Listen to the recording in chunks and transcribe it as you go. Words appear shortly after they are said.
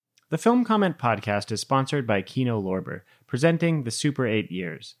The Film Comment podcast is sponsored by Kino Lorber, presenting the Super 8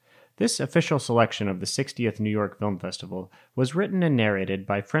 Years. This official selection of the 60th New York Film Festival was written and narrated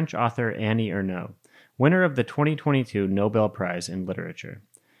by French author Annie Ernaux, winner of the 2022 Nobel Prize in Literature.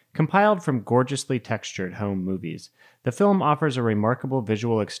 Compiled from gorgeously textured home movies, the film offers a remarkable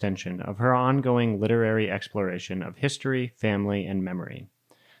visual extension of her ongoing literary exploration of history, family, and memory.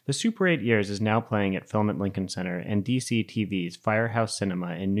 The Super 8 Years is now playing at Film at Lincoln Center and DC TV's Firehouse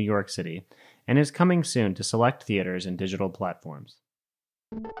Cinema in New York City, and is coming soon to select theaters and digital platforms.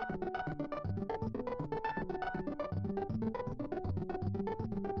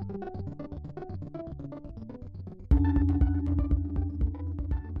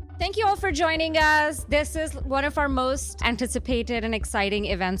 Thank you all for joining us. This is one of our most anticipated and exciting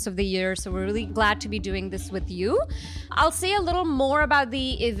events of the year, so we're really glad to be doing this with you. I'll say a little more about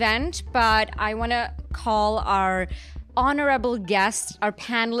the event, but I want to call our honorable guests, our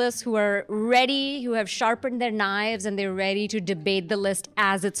panelists who are ready, who have sharpened their knives, and they're ready to debate the list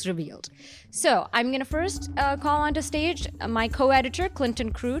as it's revealed. So I'm going to first call onto stage my co-editor,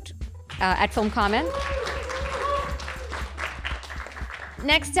 Clinton Crute, at Film Comment.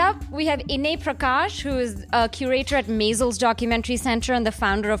 Next up, we have Inney Prakash, who is a curator at Maysles Documentary Center and the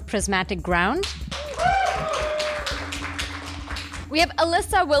founder of Prismatic Ground. We have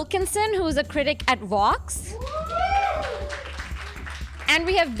Alissa Wilkinson, who is a critic at Vox. And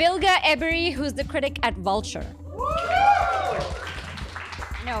we have Bilge Ebiri, who's the critic at Vulture.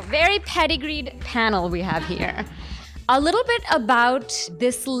 Very pedigreed panel we have here. A little bit about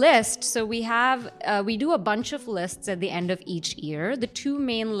this list. So we do a bunch of lists at the end of each year. The two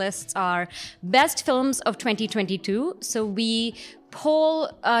main lists are Best Films of 2022. So we poll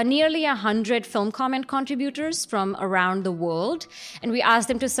nearly 100 film comment contributors from around the world, and we ask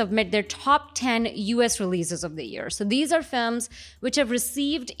them to submit their top 10 US releases of the year. So these are films which have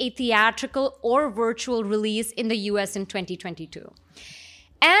received a theatrical or virtual release in the US in 2022.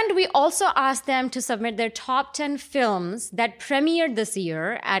 And we also asked them to submit their top 10 films that premiered this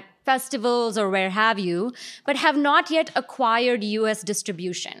year at festivals or where have you, but have not yet acquired US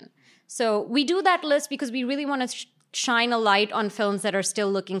distribution. So we do that list because we really want to shine a light on films that are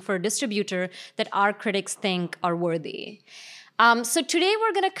still looking for a distributor that our critics think are worthy. So today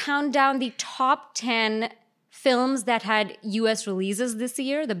we're going to count down the top 10 films that had US releases this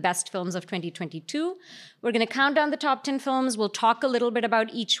year, the best films of 2022. We're going to count down the top 10 films. We'll talk a little bit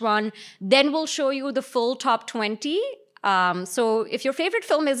about each one. Then we'll show you the full top 20. So if your favorite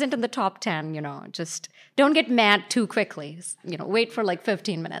film isn't in the top 10, just don't get mad too quickly. Wait for like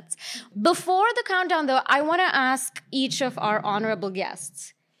 15 minutes. Before the countdown, though, I want to ask each of our honorable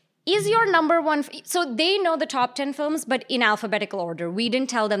guests, is your number one... So they know the top 10 films, but in alphabetical order. We didn't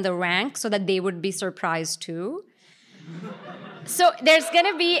tell them the rank so that they would be surprised too. So there's going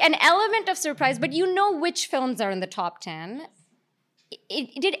to be an element of surprise, but you know which films are in the top 10.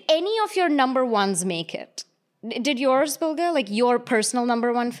 Did any of your number ones make it? Did yours, Bilge? Like your personal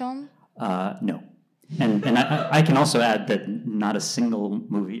number one film? No. And I can also add that not a single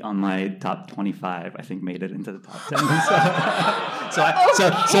movie on my top 25, I think, made it into the top 10.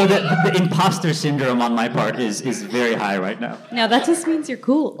 So the imposter syndrome on my part is very high right now. No, that just means you're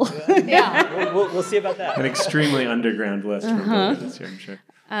cool. Yeah. We'll see about that. An extremely underground list from Bilge this year, I'm sure.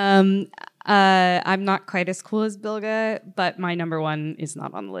 I'm not quite as cool as Bilge, but my number one is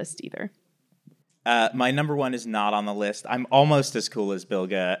not on the list either. My number one is not on the list. I'm almost as cool as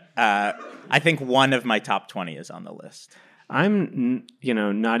Bilge. I think one of my top 20 is on the list. I'm,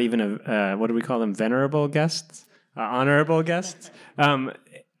 not even a, what do we call them? Venerable guests? Honorable guests?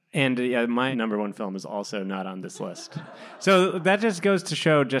 And my number one film is also not on this list. So that just goes to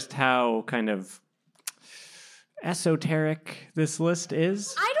show just how kind of esoteric this list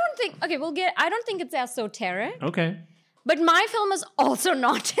is. I don't think it's esoteric. Okay. But my film is also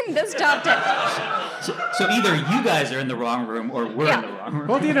not in this top 10. So either you guys are in the wrong room or we're in the wrong room.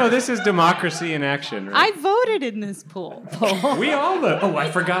 Well, this is democracy in action, right? I voted in this poll. We all voted. Oh,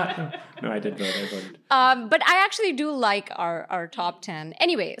 I forgot. No, I did vote. I voted. But I actually do like our top 10.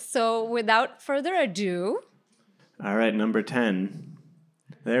 Anyway, so without further ado... All right, number 10.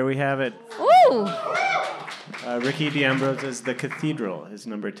 There we have it. Ooh! Ricky D'Ambrose's The Cathedral is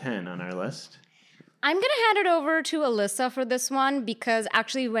number 10 on our list. I'm going to hand it over to Alissa for this one because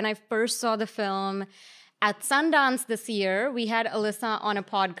actually when I first saw the film at Sundance this year, we had Alissa on a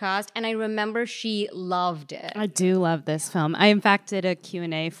podcast and I remember she loved it. I do love this film. I, in fact, did a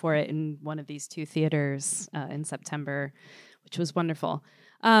Q&A for it in one of these two theaters in September, which was wonderful.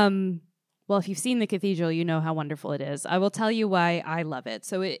 Well, if you've seen The Cathedral, you know how wonderful it is. I will tell you why I love it.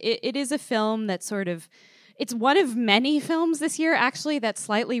 So it is a film that sort of... It's one of many films this year, actually, that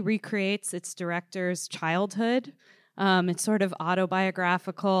slightly recreates its director's childhood. It's sort of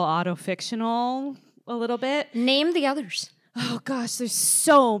autobiographical, autofictional a little bit. Name the others. Oh, gosh, there's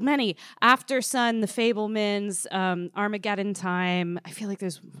so many. After Sun, The Fabelmans, Armageddon Time. I feel like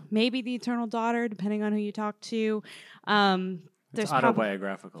there's maybe The Eternal Daughter, depending on who you talk to. It's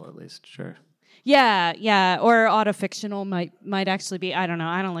autobiographical, at least, sure. Yeah, or autofictional might actually be. I don't know.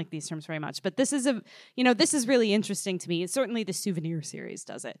 I don't like these terms very much, but this is this is really interesting to me. Certainly, the Souvenir series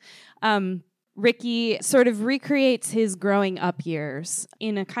does it. Ricky sort of recreates his growing up years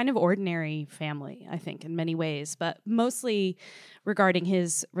in a kind of ordinary family, I think, in many ways, but mostly regarding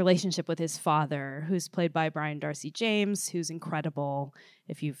his relationship with his father, who's played by Brian Darcy James, who's incredible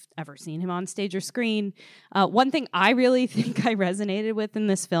if you've ever seen him on stage or screen. One thing I really think I resonated with in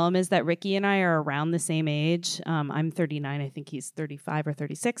this film is that Ricky and I are around the same age. I'm 39, I think he's 35 or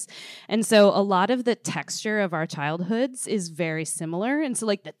 36. And so a lot of the texture of our childhoods is very similar. And so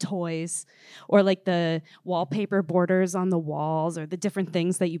like the toys or like the wallpaper borders on the walls or the different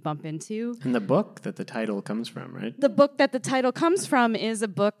things that you bump into. And the book that the title comes from, right? The book that the title comes from is a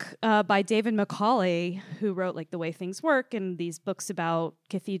book by David Macaulay, who wrote like The Way Things Work and these books about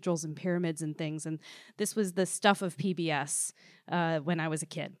cathedrals and pyramids and things. And this was the stuff of PBS when I was a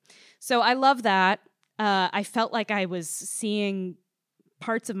kid. So I love that. I felt like I was seeing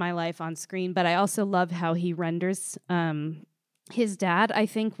parts of my life on screen, but I also love how he renders his dad, I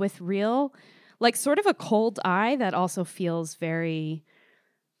think, with real, like sort of a cold eye that also feels very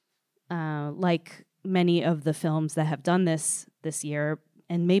like many of the films that have done this year,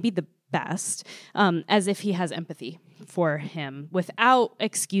 and maybe the best, as if he has empathy for him without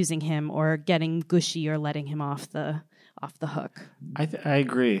excusing him or getting gushy or letting him off the hook. I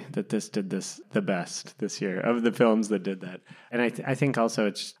agree that this did this the best this year of the films that did that. And I think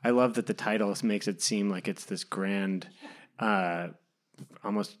also I love that the title makes it seem like it's this grand,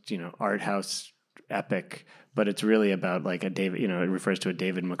 almost, art house epic, but it's really about like it refers to a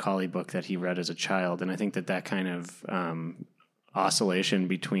David Macaulay book that he read as a child. And I think that kind of oscillation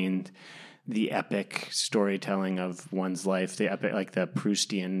between the epic storytelling of one's life, the epic, like the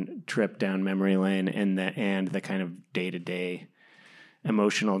Proustian trip down memory lane, and the kind of day-to-day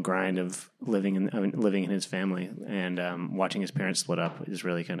emotional grind of living in his family and watching his parents split up is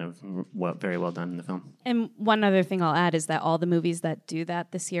really kind of very well done in the film. And one other thing I'll add is that all the movies that do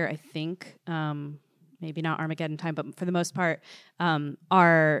that this year, I think, maybe not Armageddon Time, but for the most part,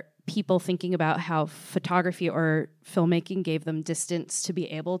 are people thinking about how photography or filmmaking gave them distance to be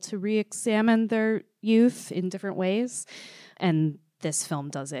able to re-examine their youth in different ways. And this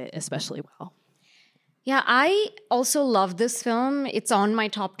film does it especially well. Yeah, I also love this film. It's on my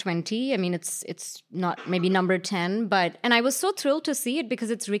top 20. I mean, it's not maybe number 10, and I was so thrilled to see it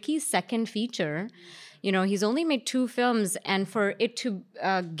because it's Ricky's second feature. He's only made 2 films, and for it to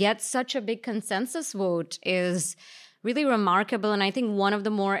get such a big consensus vote is really remarkable. And I think one of the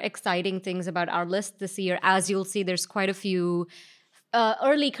more exciting things about our list this year, as you'll see, there's quite a few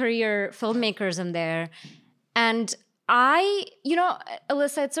early career filmmakers in there. And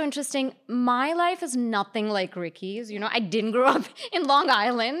Alissa, it's so interesting. My life is nothing like Ricky's. I didn't grow up in Long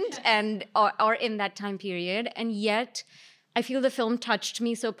Island or in that time period. And yet I feel the film touched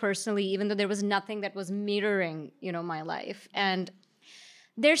me so personally, even though there was nothing that was mirroring, my life. And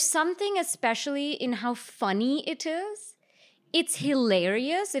there's something especially in how funny it is. It's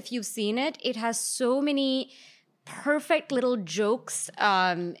hilarious if you've seen it. It has so many perfect little jokes.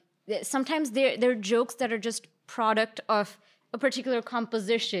 Sometimes they're jokes that are just product of a particular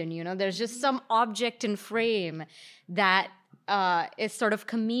composition. There's just some object in frame that is sort of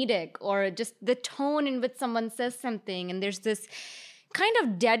comedic, or just the tone in which someone says something. And there's this kind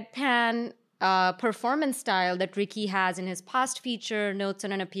of deadpan performance style that Ricky has in his past feature, Notes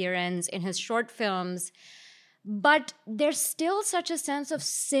on an Appearance, in his short films. But there's still such a sense of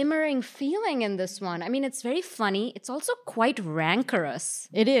simmering feeling in this one. I mean, it's very funny. It's also quite rancorous.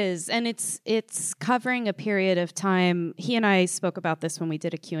 It is, and it's covering a period of time. He and I spoke about this when we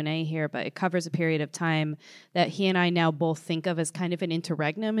did a Q&A here, but it covers a period of time that he and I now both think of as kind of an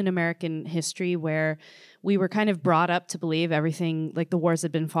interregnum in American history, where we were kind of brought up to believe everything, like the wars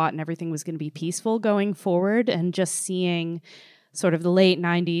had been fought and everything was going to be peaceful going forward, and just seeing sort of the late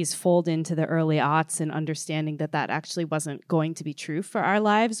 90s fold into the early aughts and understanding that actually wasn't going to be true for our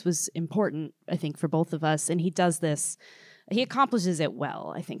lives was important, I think, for both of us. And he accomplishes it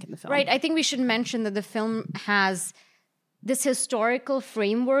well, I think, in the film. Right. I think we should mention that the film has this historical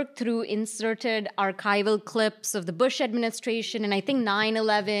framework through inserted archival clips of the Bush administration and I think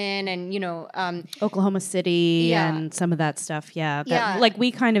 9/11 and, Oklahoma City Yeah. and some of that stuff. Yeah. Yeah. Like we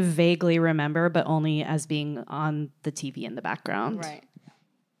kind of vaguely remember, but only as being on the TV in the background. Right.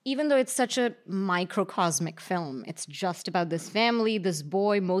 Even though it's such a microcosmic film, it's just about this family, this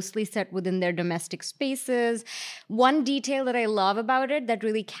boy, mostly set within their domestic spaces. One detail that I love about it that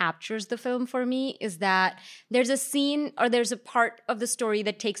really captures the film for me is that there's a scene or there's a part of the story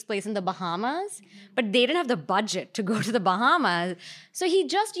that takes place in the Bahamas, but they didn't have the budget to go to the Bahamas. So he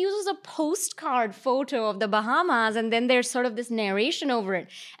just uses a postcard photo of the Bahamas, and then there's sort of this narration over it.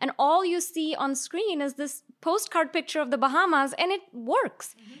 And all you see on screen is this postcard picture of the Bahamas, and it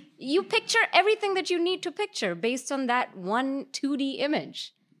works. You picture everything that you need to picture based on that one 2D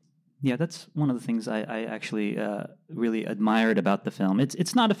image. Yeah, that's one of the things I actually really admired about the film.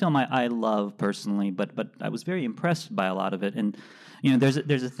 It's not a film I love personally, but I was very impressed by a lot of it. And there's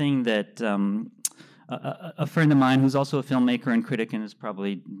a thing that a friend of mine who's also a filmmaker and critic, and is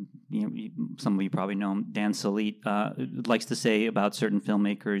probably some of you probably know him, Dan Salit, likes to say about certain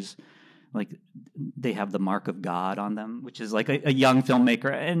filmmakers, like they have the mark of God on them, which is like a young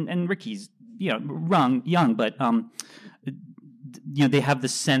filmmaker, and Ricky's young, but they have the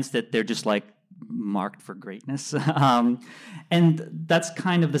sense that they're just like marked for greatness, and that's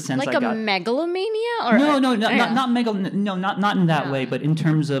kind of the sense like I got. Like a megalomania, or not in that way, but in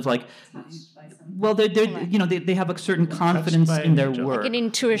terms of like. Well, they have a certain confidence in their work, like an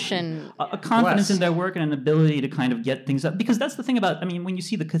intuition, a confidence in their work, and an ability to kind of get things up. Because that's the thing about, when you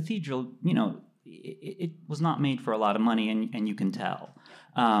see the cathedral, it was not made for a lot of money, and you can tell.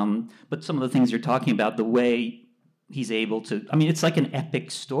 But some of the things you're talking about, the way he's able to, it's like an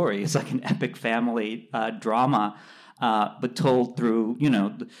epic story. It's like an epic family drama, but told through,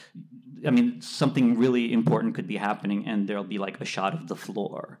 something really important could be happening, and there'll be like a shot of the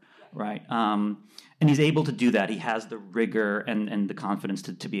floor. Right. And he's able to do that. He has the rigor and the confidence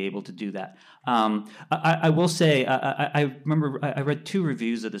to be able to do that. I will say, I remember I read 2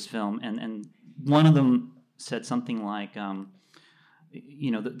 reviews of this film, and one of them said something like,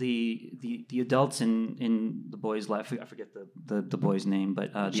 the adults in the boy's life, I forget the boy's name,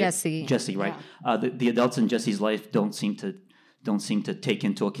 but Jesse. Jesse, right? Yeah. The adults in Jesse's life don't seem to take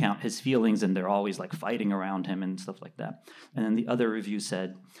into account his feelings, and they're always like fighting around him and stuff like that. And then the other review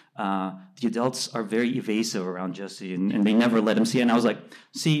said, the adults are very evasive around Jesse, and they never let him see it. And I was like,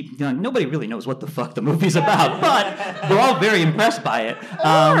 see, nobody really knows what the fuck the movie's about, but we're all very impressed by it.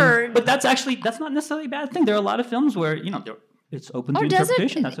 But that's not necessarily a bad thing. There are a lot of films where, it's open to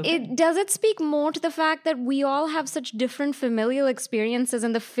interpretation. That's okay. Does it speak more to the fact that we all have such different familial experiences,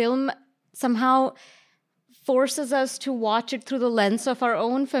 and the film somehow forces us to watch it through the lens of our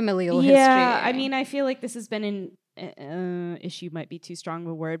own familial history? Yeah, I feel like this has been an issue, might be too strong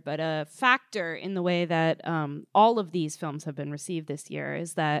of a word, but a factor in the way that all of these films have been received this year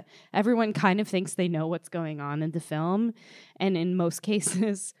is that everyone kind of thinks they know what's going on in the film, and in most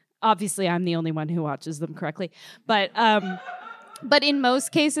cases, obviously I'm the only one who watches them correctly, but in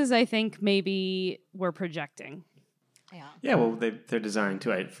most cases I think maybe we're projecting. Yeah, well, they're designed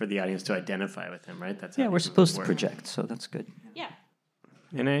for the audience to identify with him, right? That's we're supposed to project, so that's good. Yeah.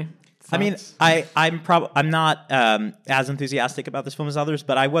 Inney, I'm not as enthusiastic about this film as others,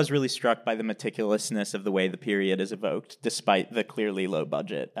 but I was really struck by the meticulousness of the way the period is evoked, despite the clearly low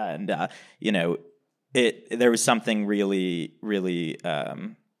budget, and there was something really, really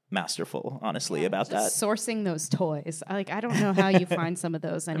masterful, honestly, about that. Sourcing those toys, I don't know how you find some of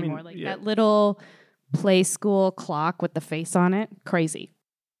those anymore. That little play school clock with the face on it, crazy.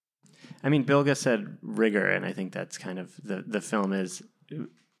 Bilge said rigor, and I think that's kind of the film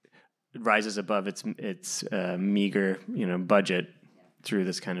rises above its meager budget through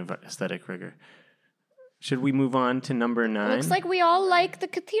this kind of aesthetic rigor. Should we move on to number 9? Looks like we all like the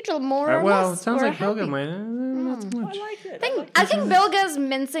cathedral more or less. Well, it sounds like Bilge might not so much. I like it. I think Bilge's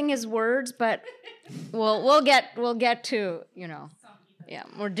mincing his words, but we'll get to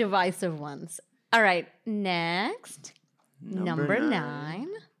more divisive ones. All right, next, number 9.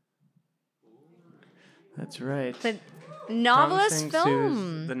 That's right. The novelist Promising film.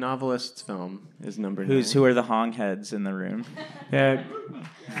 Sue's, the novelist's film is number 9. Who are the hong heads in the room? Yeah.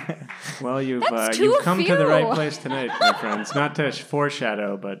 Well, you've too come to few. the right place tonight, my friends. Not to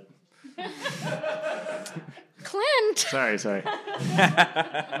foreshadow, but Clint. sorry.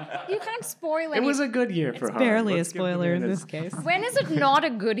 You can't spoil It anything. was a good year for Hong. Barely Let's a give the spoiler in man this case. When is it not a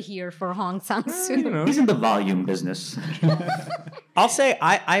good year for Hong Sang-soo? He's in the volume business. I'll say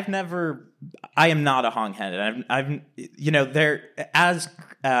I am not a Hong head. I've they're as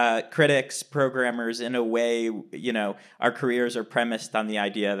critics, programmers, in a way, our careers are premised on the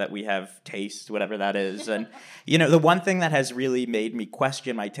idea that we have taste, whatever that is. And, the one thing that has really made me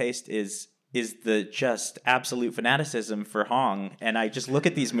question my taste is the just absolute fanaticism for Hong. And I just look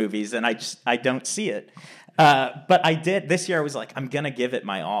at these movies and I don't see it. But I did. This year I was like, I'm going to give it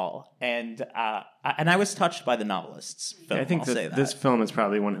my all. And I was touched by The Novelist's film. I think this film is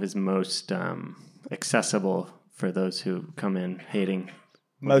probably one of his most accessible for those who come in hating.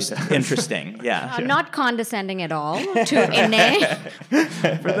 Most interesting, yeah. Not condescending at all to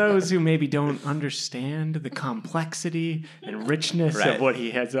Inney. For those who maybe don't understand the complexity and richness of what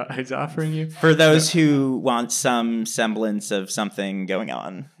he's offering you. For those who want some semblance of something going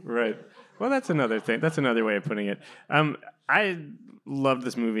on. Right. Well, that's another thing. That's another way of putting it. I loved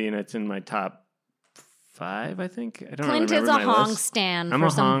this movie, and it's in my top 5, I think. I don't Clint remember is a my Hong list. stan I'm for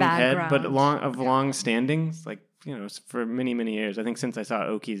a some Hong background. head, but long standings, like, for many, many years. I think since I saw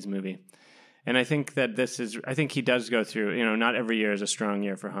Oki's movie. And I think that I think he does go through, not every year is a strong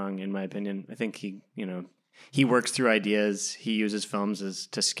year for Hong, in my opinion. I think he works through ideas. He uses films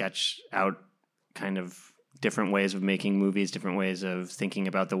to sketch out kind of different ways of making movies, different ways of thinking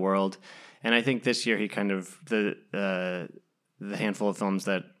about the world. And I think this year he kind of, the handful of films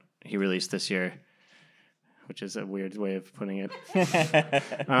that he released this year, which is a weird way of putting it.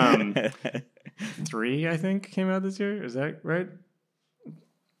 3, I think, came out this year. Is that right?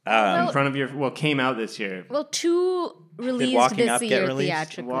 In front of came out this year. Well, 2 released this year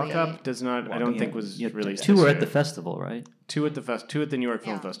theatrically. Walk Up does not, I don't think was released 2 this were year. at the festival, right? 2 at the New York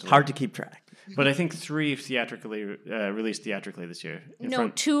Film Festival. Hard to keep track. But I think 3 theatrically released theatrically this year.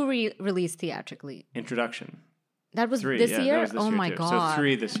 2 released theatrically. Introduction. That was 3, this year? That was this year my too. God. So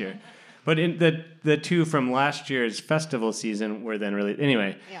 3 this year. But in the 2 from last year's festival season were then released.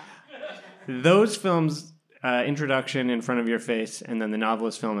 Anyway, those films, Introduction, In Front of Your Face, and then the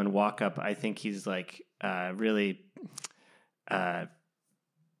Novelist film and Walk Up, I think he's like really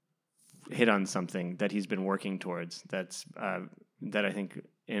hit on something that he's been working towards. That I think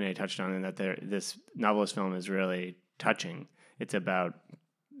Inney touched on, and that this Novelist film is really touching. It's about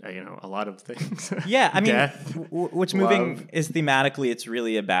a lot of things. Yeah, I mean, death, what's moving is thematically, it's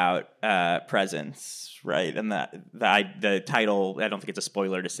really about presence, right? And the title, I don't think it's a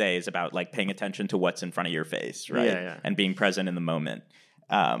spoiler to say, is about like paying attention to what's in front of your face, right? Yeah. And being present in the moment.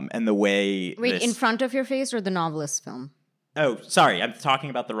 And the way Wait, In Front of Your Face or the Novelist film? Oh, sorry, I'm talking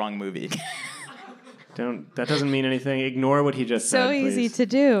about the wrong movie. That doesn't mean anything. Ignore what he just said. So easy please. to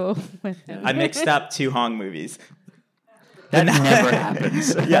do with him. I mixed up 2 Hong movies. That never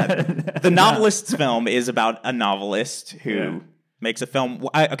happens. The Novelist's film is about a novelist who makes a film.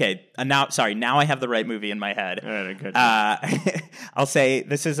 Now I have the right movie in my head. All right, good. I'll say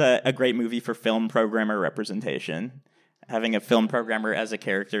this is a great movie for film programmer representation. Having a film programmer as a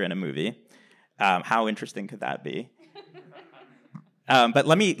character in a movie. How interesting could that be? But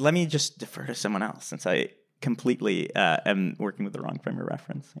let me just defer to someone else, since I completely am working with the wrong frame of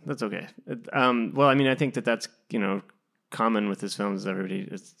reference. That's okay. Well, I mean, I think that's common with his films. Everybody,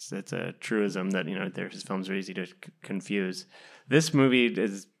 it's a truism that his films are easy to confuse. This movie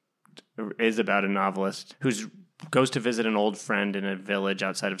is about a novelist who goes to visit an old friend in a village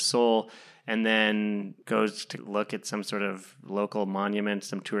outside of Seoul, and then goes to look at some sort of local monument,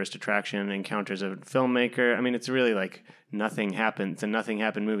 some tourist attraction, encounters a filmmaker. I mean, it's really like nothing happens. And Nothing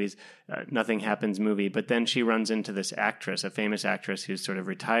Happens movie. But then she runs into this actress, a famous actress who's sort of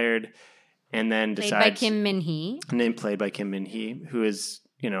retired, and then decides... Played by Kim Min-hee. Played by Kim Min-hee, who is,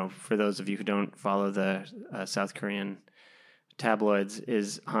 for those of you who don't follow the South Korean tabloids,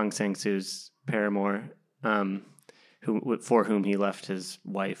 is Hong Sang-soo's paramour, for whom he left his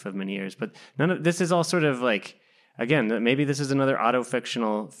wife of many years. But none of this is all sort of like, again, maybe this is another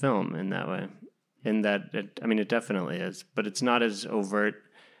auto-fictional film in that way. In that, it definitely is, but it's not as overt,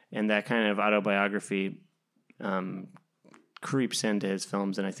 and that kind of autobiography creeps into his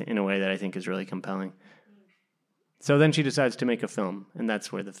films, and I think in a way that I think is really compelling. So then she decides to make a film, and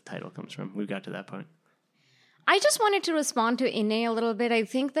that's where the title comes from. We got to that point. I just wanted to respond to Inney a little bit. I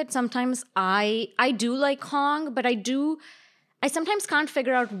think that sometimes I do like Hong, but I sometimes can't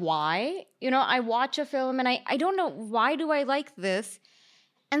figure out why. I watch a film and I don't know, why do I like this?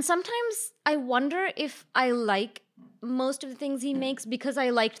 And sometimes I wonder if I like most of the things he makes because I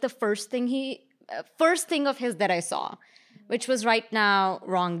liked the first thing of his that I saw, which was Right Now,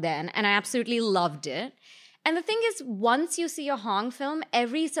 Wrong Then, and I absolutely loved it. And the thing is, once you see a Hong film,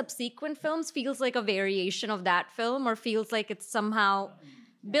 every subsequent film feels like a variation of that film or feels like it's somehow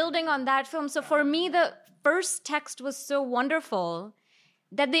building on that film. So for me, the first text was so wonderful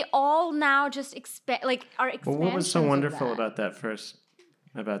that they all now just are expansions. Well, what was so wonderful of that. about that first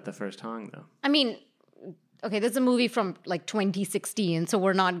about the first Hong, though. I mean, okay, this is a movie from like 2016, so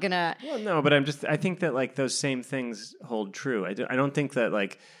we're not gonna. Well, no, but I think that like those same things hold true. I don't think that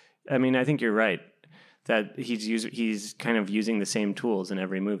like, I mean, I think you're right that he's kind of using the same tools in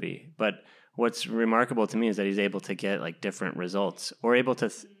every movie. But what's remarkable to me is that he's able to get like different results, or able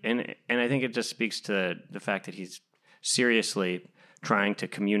to, and I think it just speaks to the fact that he's seriously trying to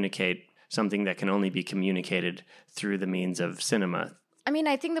communicate something that can only be communicated through the means of cinema. I mean,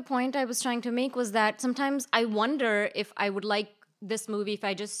 I think the point I was trying to make was that sometimes I wonder if I would like this movie if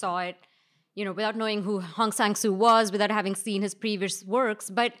I just saw it, without knowing who Hong Sang-soo was, without having seen his previous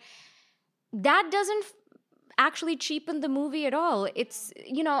works. But that doesn't actually cheapen the movie at all. It's,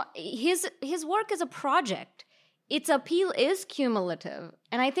 his work is a project. Its appeal is cumulative.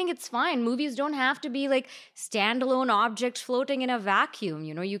 And I think it's fine. Movies don't have to be like standalone objects floating in a vacuum.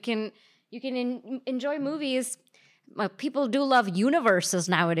 You can enjoy movies. Well, people do love universes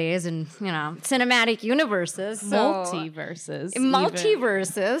nowadays, and cinematic universes, multiverses,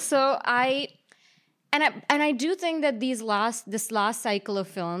 multiverses. So I do think that this last cycle of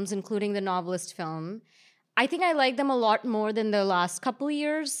films, including the novelist film, I think I like them a lot more than the last couple of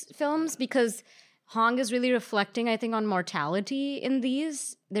years' films, because Hong is really reflecting, I think, on mortality in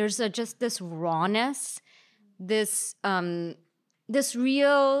these. There's just this rawness, this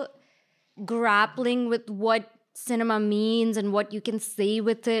real grappling with what cinema means and what you can say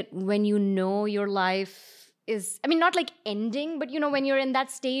with it when your life is, I mean, not like ending, but when you're in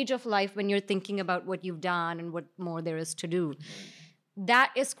that stage of life when you're thinking about what you've done and what more there is to do.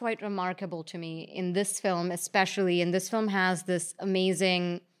 That is quite remarkable to me in this film, especially. And this film has this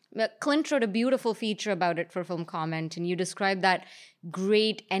amazing, Clint wrote a beautiful feature about it for Film Comment, and you described that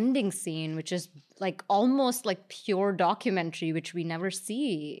great ending scene, which is like almost like pure documentary, which we never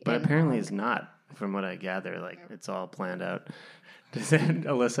see. But apparently it's not. From what I gather, like it's all planned out.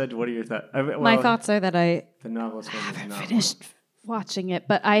 Alissa, what are your thoughts? My thoughts are that I the novelist haven't finished watching it,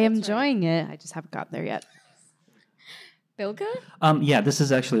 but I am enjoying it. I just haven't gotten there yet. Bilge? Yeah, this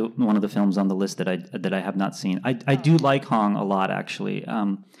is actually one of the films on the list that I have not seen. I do like Hong a lot, actually.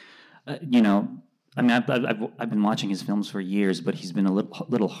 I mean, I've been watching his films for years, but he's been a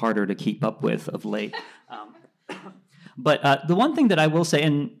little harder to keep up with of late. But the one thing that I will say,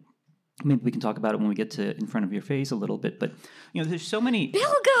 and maybe we can talk about it when we get to In Front of Your Face a little bit, but there's so many.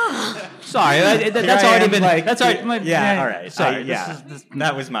 Bilge! Sorry, that's already been. Like, that's already. All right. Sorry.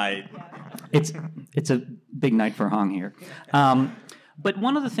 That was my. It's a big night for Hong here, but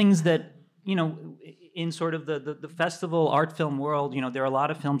one of the things that in sort of the festival art film world, there are a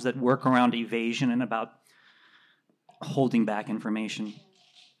lot of films that work around evasion and about holding back information.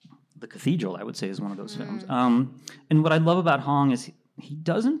 The Cathedral, I would say, is one of those films. And what I love about Hong is he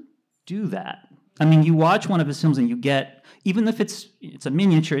doesn't do that. I mean, you watch one of his films and you get, even if it's a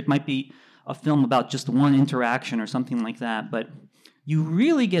miniature, it might be a film about just one interaction or something like that, but you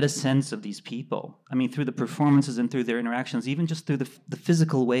really get a sense of these people. I mean, through the performances and through their interactions, even just through the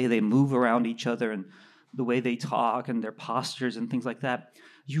physical way they move around each other and the way they talk and their postures and things like that,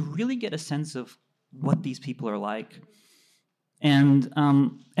 you really get a sense of what these people are like. And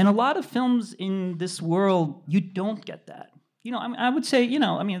a lot of films in this world, you don't get that. I would say,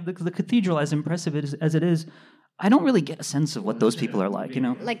 the Cathedral, as impressive as it is, I don't really get a sense of what those people are like,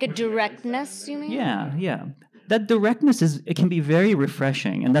 Like a directness, you mean? Yeah. That directness it can be very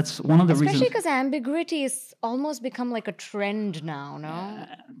refreshing, and that's one of the reasons. Especially because ambiguity has almost become like a trend now, no?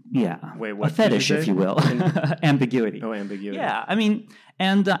 Yeah. Wait, what? A fetish, if you will. Ambiguity. Oh, ambiguity. Yeah, I mean,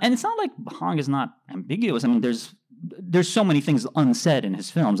 and it's not like Hong is not ambiguous. I mean, there's so many things unsaid in his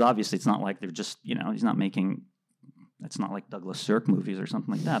films. Obviously, it's not like they're just, he's not making. It's not like Douglas Sirk movies or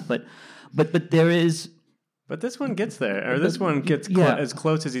something like that. But there is. But this one gets there, or this one gets as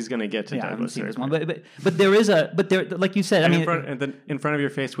close as he's going to get to Douglas Sirk. This one, but there is like you said, in front of your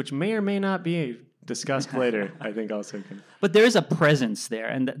face, which may or may not be discussed later. I think also can. But there is a presence there,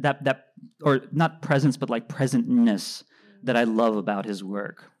 and that or not presence, but like presentness that I love about his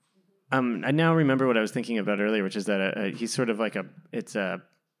work. I now remember what I was thinking about earlier, which is that he's sort of like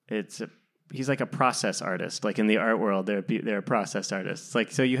he's like a process artist. Like in the art world, they're process artists. Like,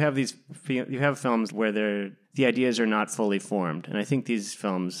 so you have films where the ideas are not fully formed, and I think these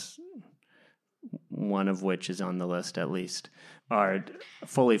films, one of which is on the list at least, are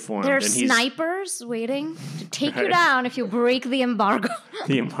fully formed. There are snipers waiting to take you down if you break the embargo.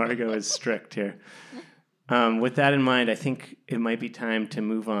 The embargo is strict here. With that in mind, I think it might be time to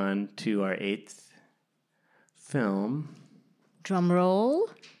move on to our 8th film. Drum roll.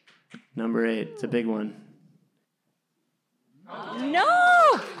 Number 8. It's a big one.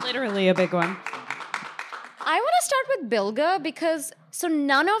 No! Literally a big one. I want to start with Bilge because so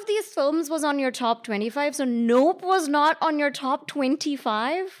none of these films was on your top 25. So Nope was not on your top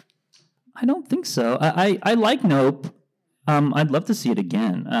 25. I don't think so. I like Nope. I'd love to see it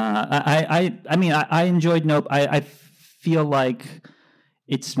again. I enjoyed Nope. I feel like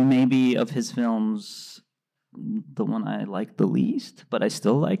it's maybe of his films the one I like the least, but I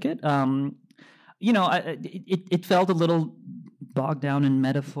still like it. It felt a little bogged down in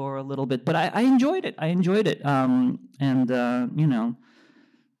metaphor a little bit, but I enjoyed it. It's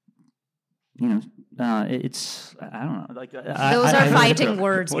I don't know. Like Those are fighting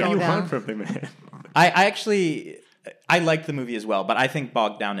words, What do you Bilge. want from the man? I actually like the movie as well, but I think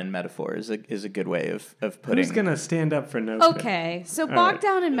bogged down in metaphor is a good way of putting. Who's gonna stand up for no? Okay, so bogged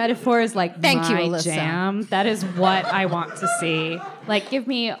down in metaphor is like Thank you, my Alissa. jam. That is what I want to see. Like, give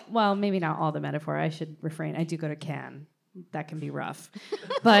me, well, maybe not all the metaphor. I should refrain. I do go to Cannes. That can be rough.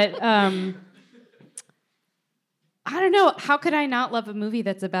 But I don't know. How could I not love a movie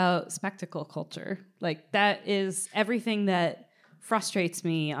that's about spectacle culture? Like, that is everything that frustrates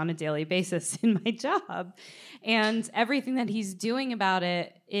me on a daily basis in my job. And everything that he's doing about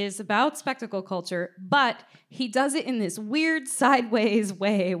it is about spectacle culture, but he does it in this weird sideways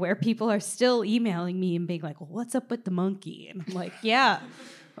way where people are still emailing me and being like, well, what's up with the monkey? And I'm like, yeah,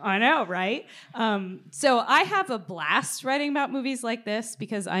 I know, right? So I have a blast writing about movies like this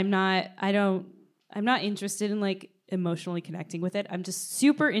because I'm not interested in like emotionally connecting with it. I'm just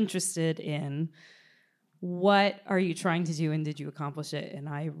super interested in what are you trying to do and did you accomplish it? And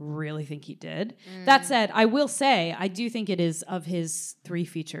I really think he did. That said, I will say, I do think it is of his three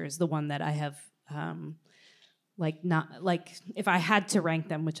features, the one that I have, if I had to rank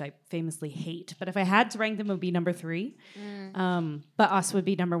them, which I famously hate, but if I had to rank them, it would be number 3. But Us would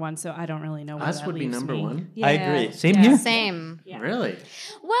be number 1, so I don't really know where Us that would be leaves number me. 1? Yeah. I agree. Same here. Same. Yeah. Really?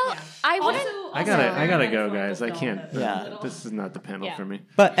 Well, I wouldn't. I gotta go, guys. I can't. Yeah. This is not the panel for me.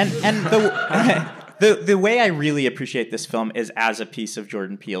 But and the way I really appreciate this film is as a piece of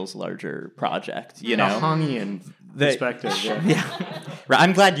Jordan Peele's larger project. You The know, Hongian perspective. Yeah. yeah. Right.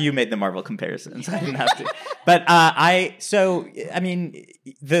 I'm glad you made the Marvel comparisons. I didn't have to. But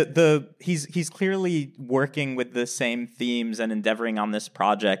he's clearly working with the same themes and endeavoring on this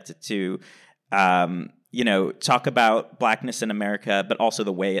project to talk about blackness in America, but also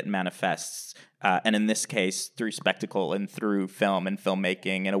the way it manifests. And in this case, through spectacle and through film and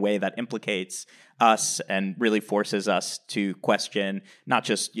filmmaking in a way that implicates us and really forces us to question not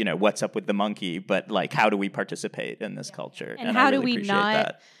just, what's up with the monkey, but like, how do we participate in this culture? And I how really do we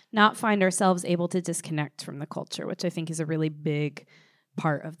appreciate not find ourselves able to disconnect from the culture, which I think is a really big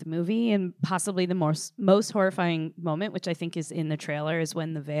part of the movie, and possibly the most horrifying moment, which I think is in the trailer, is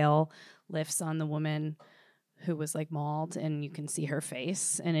when the veil lifts on the woman who was like mauled and you can see her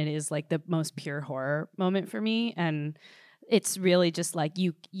face, and it is like the most pure horror moment for me. And it's really just like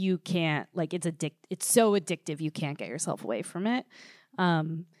you can't, like, it's so addictive you can't get yourself away from it.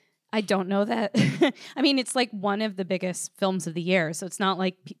 I don't know that I mean, it's like one of the biggest films of the year, so it's not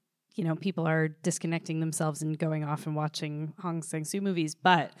like people are disconnecting themselves and going off and watching Hong Sang-soo movies,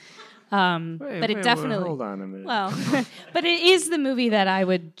 but it definitely hold on a minute. Well, but it is the movie that I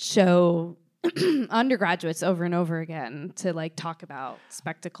would show undergraduates over and over again to like talk about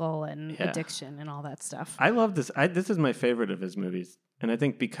spectacle and addiction and all that stuff. I love this. This is my favorite of his movies, and I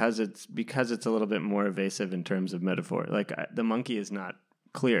think because it's a little bit more evasive in terms of metaphor. Like the monkey is not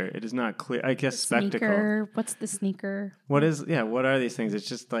clear. It is not clear. I guess spectacle. Sneaker. What's the sneaker? What are these things? It's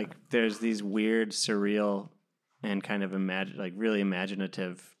just like there's these weird, surreal, and kind of really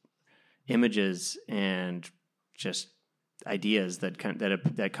imaginative images and just ideas that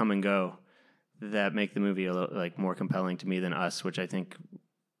come and go that make the movie a little, like, more compelling to me than Us, which I think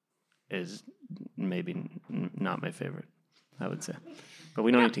is maybe not my favorite, I would say. But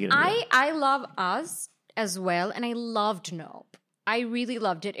we don't need to get into that. I love Us as well, and I loved Nope. I really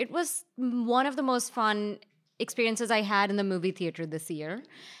loved it. It was one of the most fun experiences I had in the movie theater this year.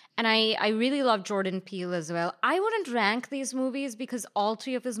 And I really love Jordan Peele as well. I wouldn't rank these movies because all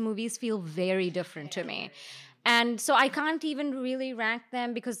 3 of his movies feel very different to me. And so I can't even really rank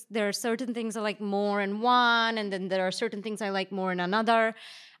them because there are certain things I like more in one, and then there are certain things I like more in another.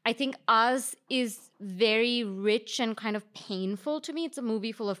 I think Us is very rich and kind of painful to me. It's a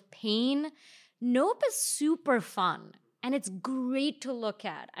movie full of pain. Nope is super fun, and it's great to look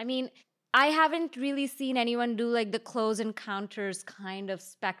at. I mean, I haven't really seen anyone do like the Close Encounters kind of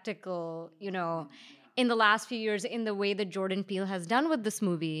spectacle, in the last few years in the way that Jordan Peele has done with this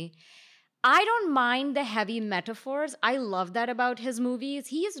movie. I don't mind the heavy metaphors. I love that about his movies.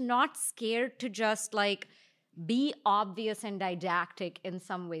 He is not scared to just like be obvious and didactic in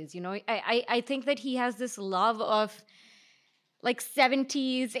some ways. I think that he has this love of like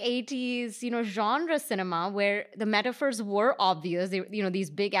 70s, 80s, genre cinema where the metaphors were obvious. These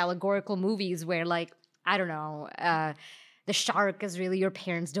big allegorical movies where, like, I don't know, the shark is really your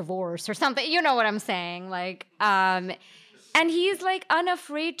parents' divorce or something. You know what I'm saying? Like, and he's like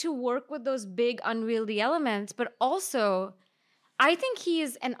unafraid to work with those big unwieldy elements, but also I think he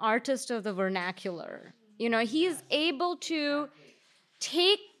is an artist of the vernacular. He is able to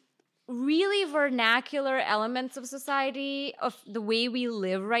take really vernacular elements of society, of the way we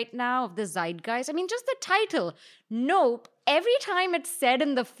live right now, of the zeitgeist. I mean, just the title, Nope, every time it's said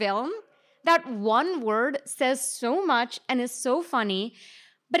in the film, that one word says so much and is so funny,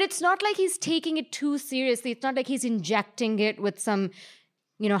 but it's not like he's taking it too seriously. It's not like he's injecting it with some,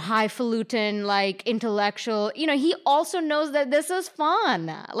 highfalutin, like, intellectual. He also knows that this is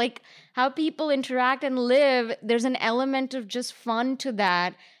fun. Like, how people interact and live, there's an element of just fun to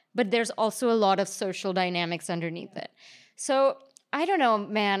that, but there's also a lot of social dynamics underneath it. So, I don't know,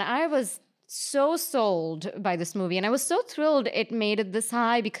 man, I was so sold by this movie, and I was so thrilled it made it this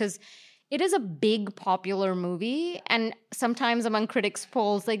high because it is a big popular movie, and sometimes among critics'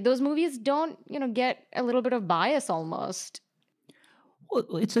 polls, like, those movies don't, get a little bit of bias almost. Well,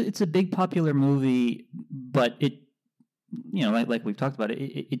 it's a big popular movie, but it, like we've talked about,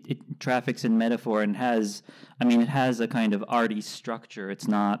 it traffics in metaphor and it has a kind of arty structure. It's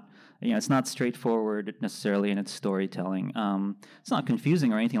not, it's not straightforward necessarily in its storytelling. It's not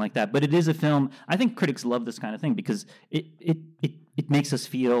confusing or anything like that, but it is a film. I think critics love this kind of thing because it makes us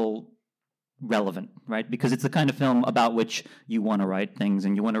feel relevant, right? Because it's the kind of film about which you want to write things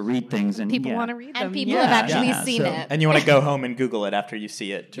and you want to read things, and people want to read them, and people have actually seen it, and you want to go home and Google it after you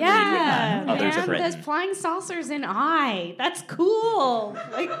see it to read what others have written. There's flying saucers in I. That's cool.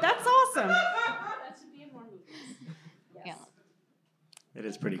 Like, that's awesome. That should be in more movies. Yes. Yeah, it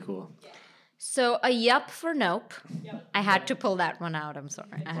is pretty cool. So a yup for Nope. Yep. I had to pull that one out. I'm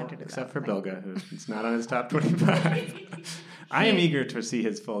sorry. I had to do Except that. for Bilge, who's not on his top 25. I am eager to see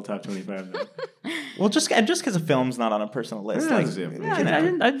his full top 25, though. Well, just because a film's not on a personal list. I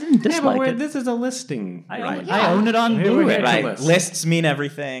didn't dislike it. This is a listing. I own it on Blu-ray. Right. Lists mean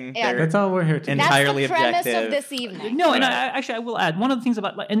everything. Yeah. That's all we're here to do. Entirely That's the premise objective. of this evening. No, and I will add one of the things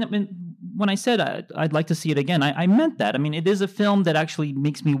about, when I said I'd like to see it again, I meant that. I mean, it is a film that actually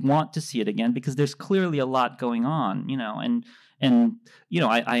makes me want to see it again because there's clearly a lot going on, and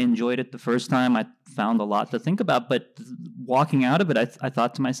I enjoyed it the first time. I found a lot to think about, but walking out of it, I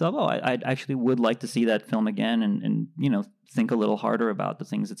thought to myself, I actually would like to see that film again and think a little harder about the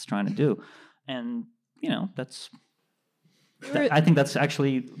things it's trying to do. And, I think that's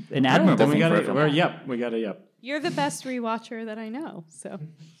actually an admirable thing for a film. We got a yup. You're the best rewatcher that I know, so...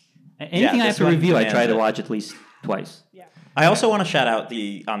 Anything I have to review, I try to watch at least twice. Yeah. I also want to shout out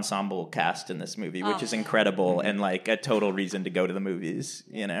the ensemble cast in this movie, which is incredible and like a total reason to go to the movies,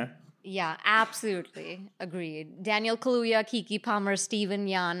 Yeah, absolutely. Agreed. Daniel Kaluuya, Keke Palmer, Stephen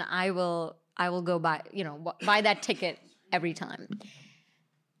Yeun, I will go buy that ticket every time.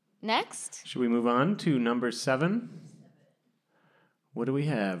 Next? Should we move on to number 7? What do we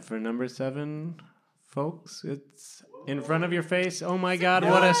have for number 7, folks? It's In Front of Your Face. Oh my God,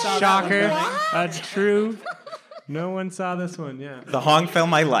 what a shocker. That's true. No one saw this one, yeah. The Hong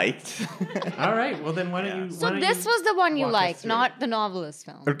film I liked. All right, well then why don't you... So this was the one you liked, not the novelist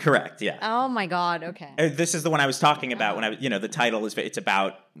film. Correct, yeah. Oh my God, okay. This is the one I was talking about when the title is, it's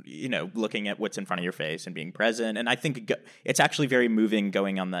about, looking at what's in front of your face and being present. And I think it's actually very moving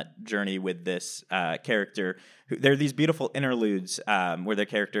going on that journey with this character. There are these beautiful interludes where the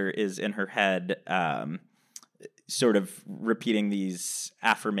character is in her head, sort of repeating these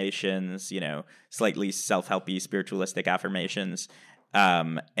affirmations, slightly self-helpy, spiritualistic affirmations.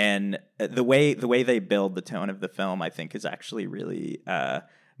 And the way they build the tone of the film, I think, is actually really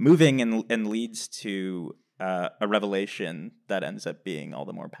moving and leads to a revelation that ends up being all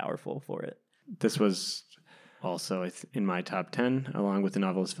the more powerful for it. This was also in my top 10, along with the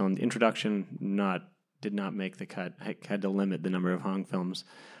novelist film. The introduction did not make the cut. I had to limit the number of Hong films.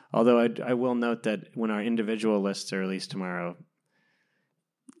 Although I will note that when our individual lists are released tomorrow,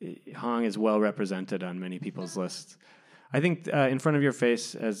 Hong is well represented on many people's lists. I think In Front of Your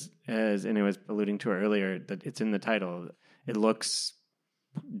Face, as Inney was alluding to earlier, that it's in the title. It looks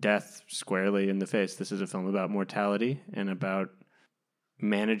death squarely in the face. This is a film about mortality and about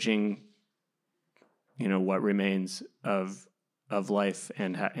managing, what remains of life,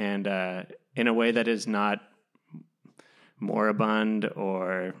 and in a way that is not moribund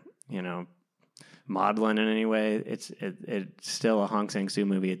or maudlin in any way. It's still a Hong Sang-soo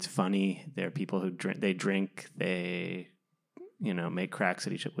movie. It's funny. There are people who drink, they make cracks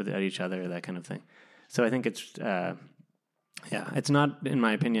at each other, that kind of thing. So I think it's it's not, in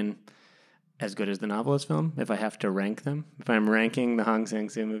my opinion, as good as the Novelist film. If I have to rank them, if I'm ranking the Hong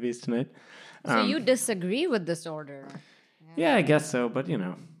Sang-soo movies tonight. So you disagree with this order? Yeah, I guess so. But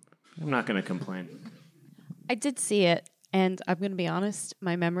I'm not going to complain. I did see it, and I'm going to be honest,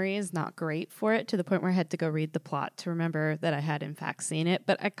 my memory is not great for it, to the point where I had to go read the plot to remember that I had in fact seen it.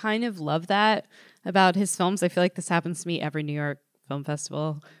 But I kind of love that about his films. I feel like this happens to me every New York Film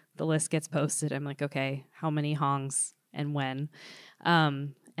Festival. The list gets posted. I'm like, okay, how many Hongs and when? I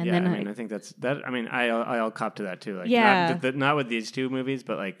think that's that. I mean, I'll cop to that too. Like, yeah, not with these two movies,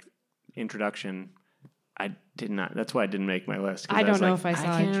 but like introduction. I did not. That's why I didn't make my list. I don't know if I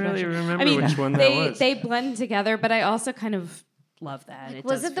saw. I can't really remember which one that was. They blend together, but I also kind of love that.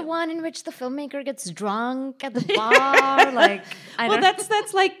 Was it the one in which the filmmaker gets drunk at the bar?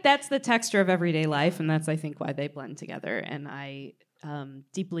 That's the texture of everyday life, and that's, I think, why they blend together. And I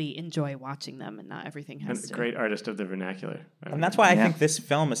deeply enjoy watching them, and not everything has to. Great artist of the vernacular, and that's why I think this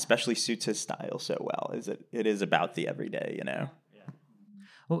film especially suits his style so well. Is it is about the everyday,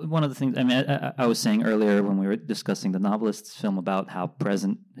 Well, one of the things, I mean, I was saying earlier when we were discussing the Novelist's film about how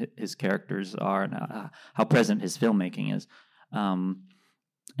present his characters are and how present his filmmaking is. And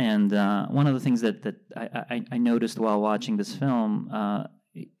one of the things that I noticed while watching this film,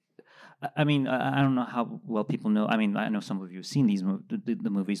 I mean, I don't know how well people know. I mean, I know some of you have seen the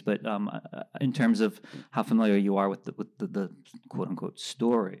movies, but in terms of how familiar you are with the quote unquote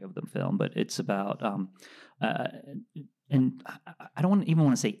story of the film, but it's about and I don't even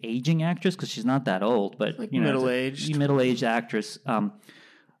want to say aging actress because she's not that old, but like middle-aged actress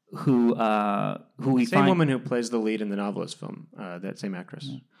who we same woman who plays the lead in the Novelist film. That same actress,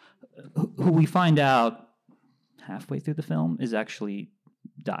 who we find out halfway through the film is actually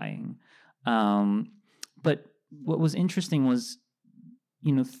dying. But what was interesting was,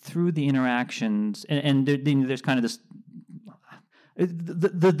 through the interactions, and there's kind of this.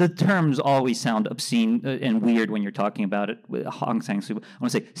 The terms always sound obscene and weird when you're talking about it with Hong Sang-soo. I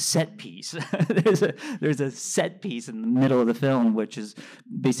want to say set piece. there's a set piece in the middle of the film, which is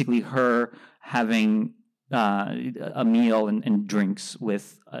basically her having a meal and drinks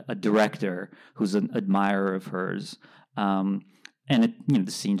with a director who's an admirer of hers. And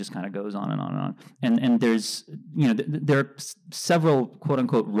the scene just kind of goes on and on and on. And there's, there are several quote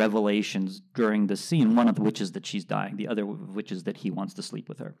unquote revelations during the scene. One of which is that she's dying. The other of which is that he wants to sleep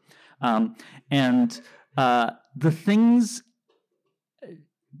with her. The things,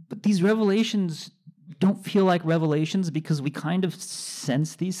 but these revelations don't feel like revelations because we kind of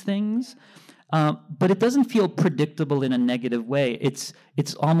sense these things. But it doesn't feel predictable in a negative way. It's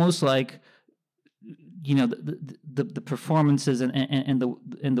almost like, the performances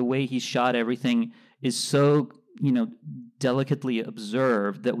and the way he shot everything is so delicately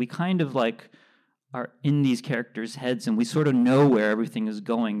observed that we kind of like are in these characters' heads and we sort of know where everything is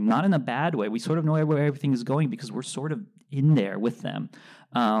going. Not in a bad way. We sort of know where everything is going because we're sort of in there with them.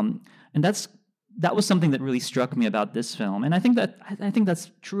 And that was something that really struck me about this film, and I think that's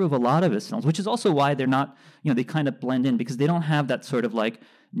true of a lot of his films, which is also why they're not, they kind of blend in because they don't have that sort of like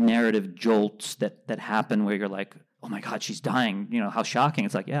narrative jolts that happen where you're like, oh my God, she's dying, how shocking.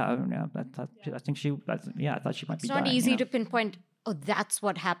 It's like, I thought she might be dying. It's not easy to pinpoint, that's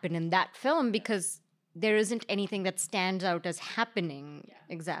what happened in that film because there isn't anything that stands out as happening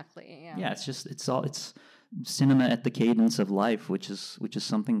exactly. Yeah, it's cinema at the cadence of life, which is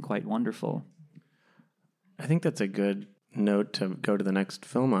something quite wonderful. I think that's a good note to go to the next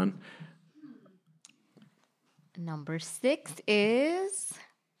film on. Number 6 is...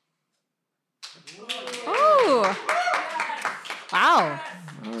 Oh! Wow.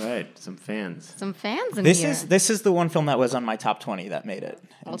 All right, some fans in here. This is the one film that was on my top 20 that made it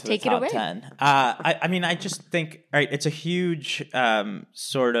into the top 10. I mean, I just think, all right, it's a huge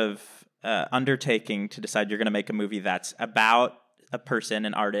sort of undertaking to decide you're going to make a movie that's about a person,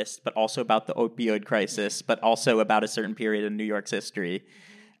 an artist, but also about the opioid crisis, but also about a certain period in New York's history.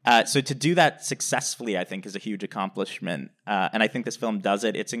 So to do that successfully, I think, is a huge accomplishment. And I think this film does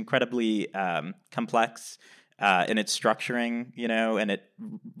it. It's incredibly complex in its structuring, and it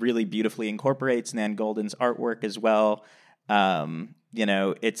really beautifully incorporates Nan Goldin's artwork as well.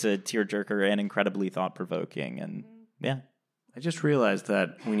 It's a tearjerker and incredibly thought-provoking. And yeah. I just realized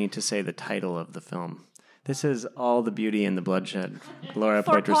that we need to say the title of the film. This is All the Beauty and the Bloodshed. Laura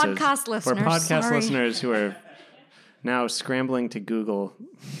For Poitras podcast listeners. For podcast listeners who are now scrambling to Google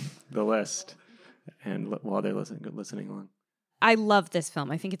the list and while they're listening along. I love this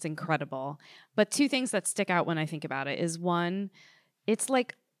film. I think it's incredible. But two things that stick out when I think about it is, one, it's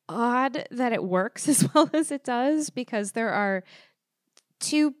like odd that it works as well as it does, because there are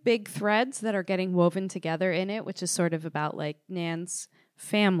two big threads that are getting woven together in it, which is sort of about like Nan's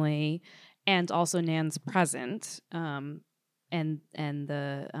family and also Nan's present, and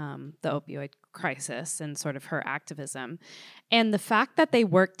the opioid crisis and sort of her activism. And the fact that they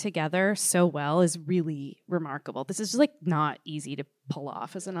work together so well is really remarkable. This is just like not easy to pull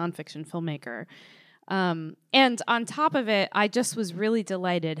off as a nonfiction filmmaker. And on top of it, I just was really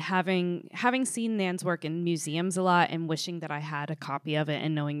delighted having seen Nan's work in museums a lot and wishing that I had a copy of it,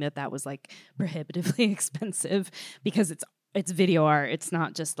 and knowing that that was like prohibitively expensive because it's video art. It's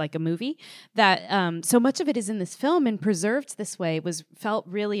not just like a movie. That so much of it is in this film and preserved this way felt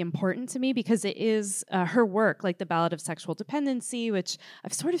really important to me, because it is her work, like the Ballad of Sexual Dependency, which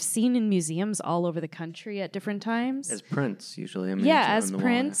I've sort of seen in museums all over the country at different times. As prints, usually. As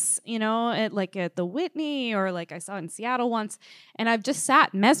prints, at the Whitney, or like I saw in Seattle once. And I've just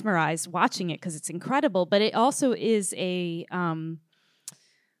sat mesmerized watching it because it's incredible. But it also is it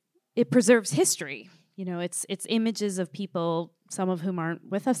preserves history. It's images of people, some of whom aren't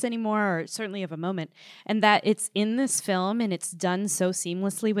with us anymore, or certainly of a moment, and that it's in this film and it's done so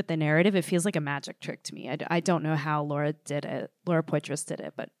seamlessly with the narrative. It feels like a magic trick to me. I don't know how Laura Poitras did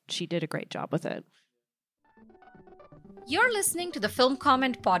it, but she did a great job with it. You're listening to the Film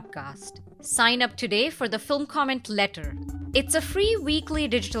Comment Podcast. Sign up today for the Film Comment Letter. It's a free weekly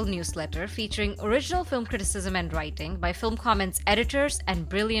digital newsletter featuring original film criticism and writing by Film Comment's editors and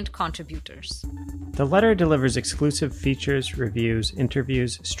brilliant contributors. The letter delivers exclusive features, reviews,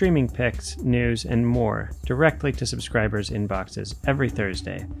 interviews, streaming picks, news, and more directly to subscribers' inboxes every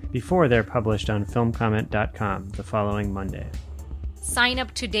Thursday before they're published on filmcomment.com the following Monday. Sign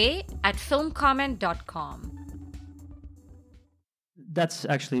up today at filmcomment.com. That's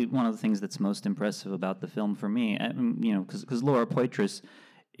actually one of the things that's most impressive about the film for me. Because Laura Poitras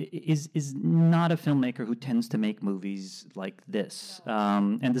is not a filmmaker who tends to make movies like this,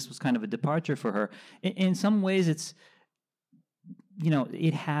 and this was kind of a departure for her. In some ways, it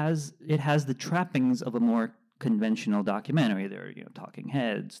has the trappings of a more conventional documentary. There are talking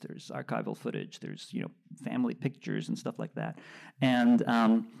heads, there's archival footage, there's family pictures and stuff like that, and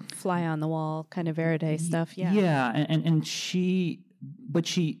fly on the wall kind of Verite stuff. And she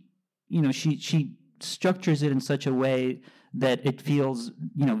structures it in such a way that it feels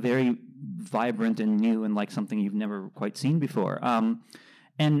very vibrant and new and like something you've never quite seen before.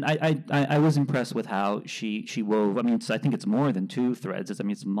 And I was impressed with how she wove. I think it's more than two threads.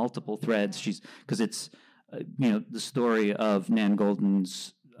 It's multiple threads. Because it's the story of Nan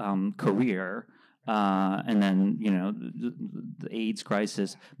Goldin's career, and then the AIDS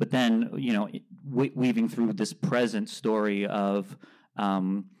crisis, but then weaving through this present story of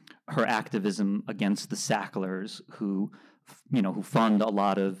her activism against the Sacklers, who fund a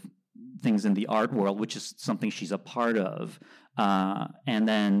lot of things in the art world, which is something she's a part of, but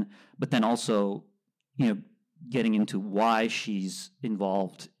then also getting into why she's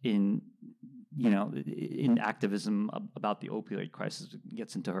involved in activism about the opioid crisis,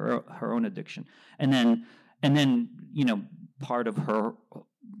 gets into her own addiction, and then part of her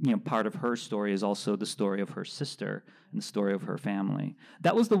story is also the story of her sister and the story of her family.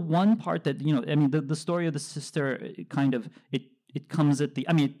 That was the one part that the story of the sister, it comes at the.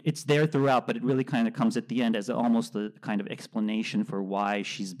 It's there throughout, but it really kind of comes at the end as almost a kind of explanation for why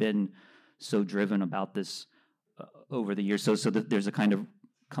she's been so driven about this over the years. So that there's a kind of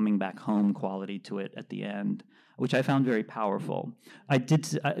coming back home quality to it at the end, which I found very powerful.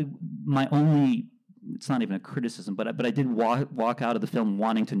 It's not even a criticism, but I did walk out of the film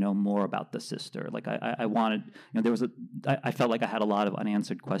wanting to know more about the sister. Like I wanted, I felt like I had a lot of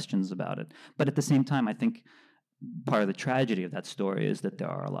unanswered questions about it. But at the same time, I think part of the tragedy of that story is that there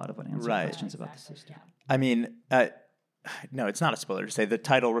are a lot of unanswered questions about the sister. No, it's not a spoiler to say the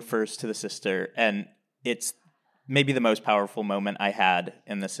title refers to the sister, and it's maybe the most powerful moment I had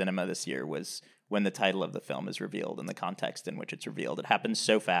in the cinema this year was when the title of the film is revealed and the context in which it's revealed. It happens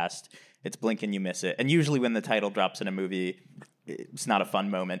so fast, it's blink and you miss it. And usually when the title drops in a movie, it's not a fun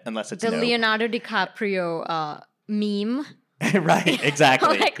moment unless it's... The Leonardo DiCaprio meme. Right,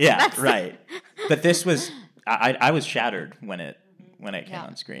 exactly. Right. But this was... I was shattered when it came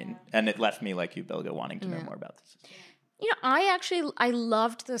on screen. And it left me, like you, Bilge, wanting to know more about this. I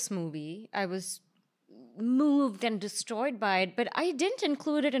loved this movie. I was moved and destroyed by it, but I didn't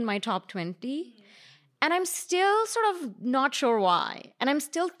include it in my top 20. And I'm still sort of not sure why. And I'm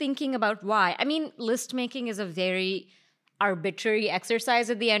still thinking about why. List making is a very arbitrary exercise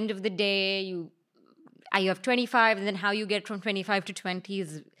at the end of the day. you have 25, and then how you get from 25 to 20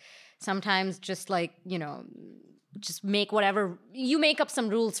 is sometimes just like, just make up some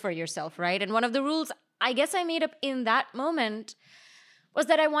rules for yourself, right? And one of the rules I guess I made up in that moment was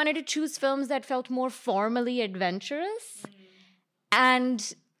that I wanted to choose films that felt more formally adventurous.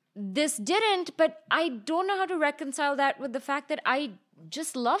 And this didn't, but I don't know how to reconcile that with the fact that I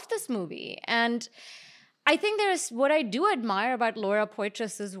just love this movie. And I think what I do admire about Laura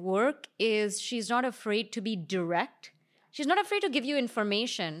Poitras's work is she's not afraid to be direct. She's not afraid to give you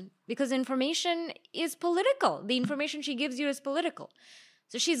information because information is political. The information she gives you is political.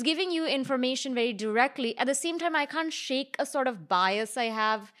 So she's giving you information very directly. At the same time, I can't shake a sort of bias I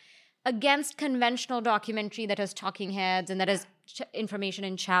have against conventional documentary that has talking heads and that has information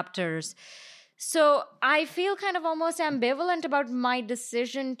in chapters. So I feel kind of almost ambivalent about my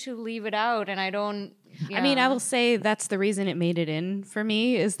decision to leave it out, and I don't... Yeah. I mean, I will say that's the reason it made it in for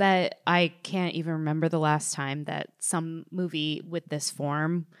me, is that I can't even remember the last time that some movie with this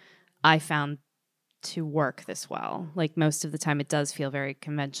form I found to work this well. Like, most of the time it does feel very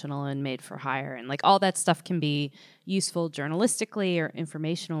conventional and made for hire, and like all that stuff can be useful journalistically or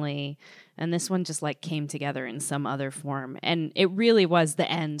informationally, and this one just like came together in some other form, and it really was the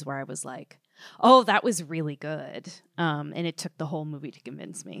end where I was like, oh, that was really good, and it took the whole movie to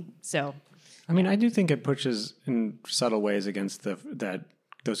convince me. So I mean, I do think it pushes in subtle ways against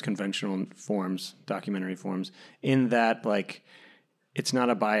those conventional forms, documentary forms, in that like it's not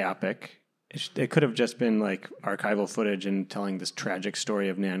a biopic. It could have just been like archival footage and telling this tragic story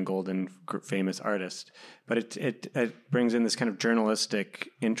of Nan Goldin, famous artist. But it brings in this kind of journalistic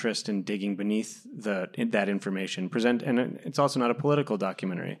interest in digging beneath that information. And it's also not a political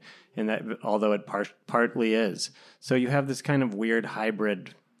documentary, in that, although it partly is. So you have this kind of weird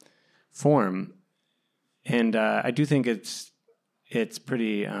hybrid form, and I do think it's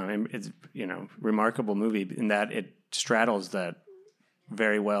pretty remarkable movie in that it straddles that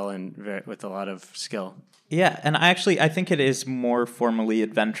very well and with a lot of skill. Yeah, and I think it is more formally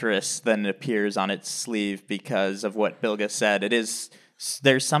adventurous than it appears on its sleeve because of what Bilge said.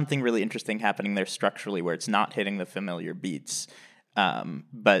 There's something really interesting happening there structurally where it's not hitting the familiar beats,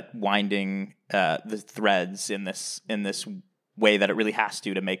 but winding the threads in this way that it really has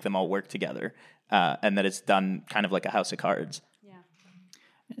to make them all work together, and that it's done kind of like a house of cards.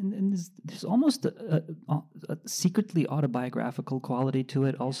 And there's almost a secretly autobiographical quality to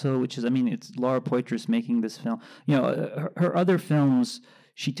it also, which is, I mean, it's Laura Poitras making this film. Her other films,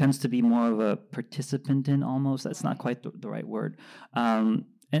 she tends to be more of a participant in almost. That's not quite the right word. And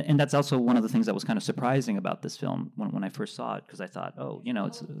that's also one of the things that was kind of surprising about this film when I first saw it, because I thought,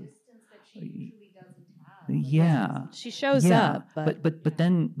 it's... Yeah, she shows up, but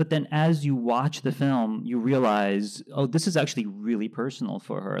then as you watch the film, you realize, this is actually really personal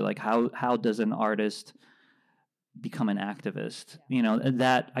for her. Like, how does an artist become an activist?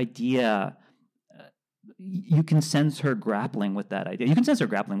 That idea. You can sense her grappling with that idea. You can sense her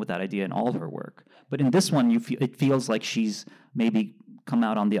grappling with that idea in all of her work. But in this one, it feels like she's maybe come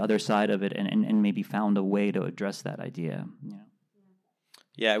out on the other side of it and maybe found a way to address that idea.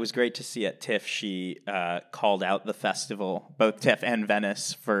 Yeah, it was great to see at TIFF. She called out the festival, both TIFF and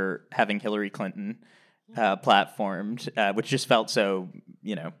Venice, for having Hillary Clinton platformed, which just felt so,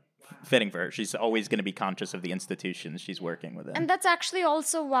 fitting for her. She's always going to be conscious of the institutions she's working within. And that's actually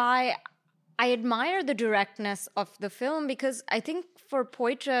also why I admire the directness of the film, because I think for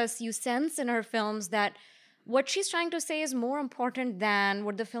Poitras, you sense in her films that what she's trying to say is more important than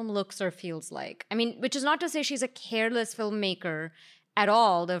what the film looks or feels like. I mean, which is not to say she's a careless filmmaker at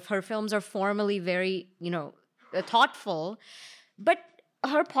all. Her films are formally very, thoughtful, but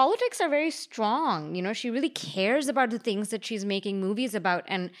her politics are very strong. She really cares about the things that she's making movies about,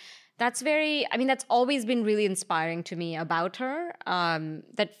 and that's always been really inspiring to me about her,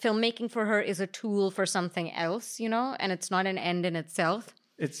 that filmmaking for her is a tool for something else, and it's not an end in itself.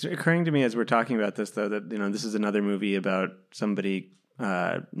 It's occurring to me as we're talking about this, though, that, this is another movie about somebody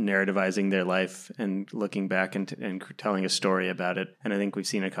narrativizing their life and looking back and telling a story about it. And I think we've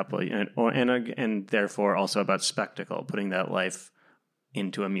seen a couple, and therefore also about spectacle, putting that life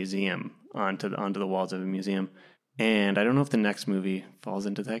into a museum, onto the walls of a museum. And I don't know if the next movie falls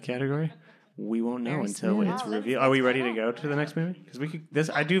into that category. We won't know until it's revealed. Are we ready to go to the next movie? Because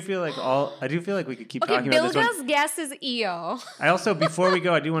I do feel like we could keep talking about this one. Bilge's guess is EO. I also, before we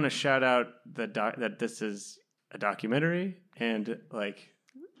go, I do want to shout out that this is a documentary, and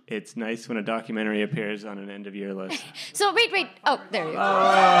it's nice when a documentary appears on an end of year list. So wait. Oh, there you go.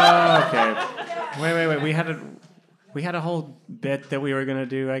 Oh, okay. Wait. We had a whole bit that we were gonna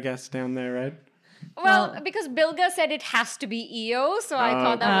do, I guess, down there, right? Well, because Bilge said it has to be EO, so I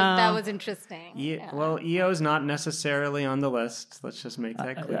thought that was interesting. Well, EO is not necessarily on the list. Let's just make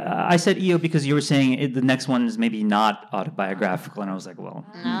that clear. I said EO because you were saying the next one is maybe not autobiographical, and I was like, well.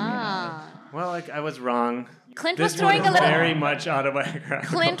 Well, I was wrong. Clint this was throwing one is a little. very much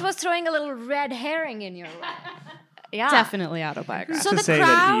autobiographical. Clint was throwing a little red herring in your lap. Yeah, Definitely autobiographical. So to the say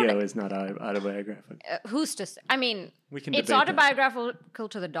crowd. that EO is not autobiographical. Who's to say? I mean, We can it's debate that. autobiographical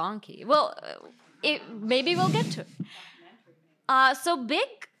to the donkey. Well, maybe we'll get to it. So big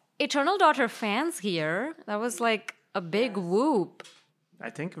Eternal Daughter fans here. That was like a big whoop. I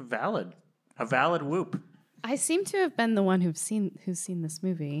think a valid whoop. I seem to have been the one who's seen this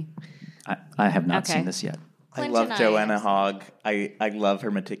movie. I have not Okay. seen this yet. Clint I love and Joanna Hogg. I love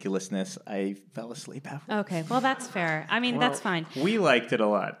her meticulousness. I fell asleep after. Okay, well that's fair. I mean, that's fine. We liked it a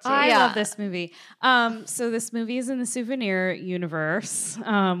lot. So. I Yeah. love this movie. So this movie is in the Souvenir universe,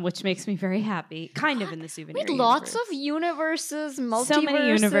 which makes me very happy. Kind of in the Souvenir With lots universe. of universes, multiverses. So many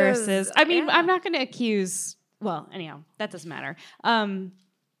universes. I mean, Yeah. I'm not going to accuse. Well, anyhow, that doesn't matter.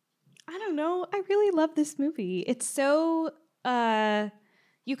 I don't know. I really love this movie. It's so.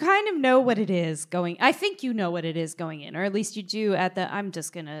 You kind of know what it is going. I think you know what it is going in, or at least you do. I'm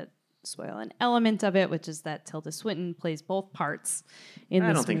just gonna spoil an element of it, which is that Tilda Swinton plays both parts in this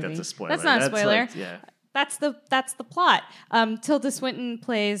movie. I don't think that's a spoiler. That's not a spoiler. Like, yeah. That's the plot. Tilda Swinton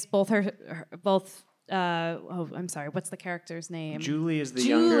plays both I'm sorry. What's the character's name? Julie is the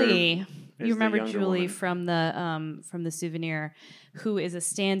Julie. younger. You remember younger Julie woman. from the Souvenir, who is a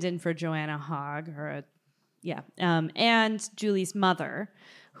stand-in for Joanna Hogg, and Julie's mother,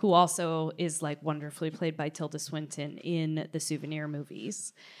 who also is like wonderfully played by Tilda Swinton in the Souvenir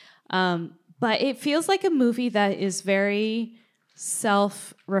movies. But it feels like a movie that is very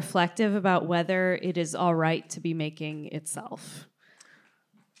self-reflective about whether it is all right to be making itself.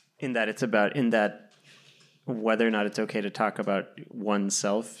 In that whether or not it's okay to talk about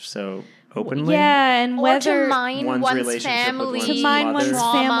oneself so openly. Yeah, and Or whether to mind One's one's relationship with family, one's To mind mother. one's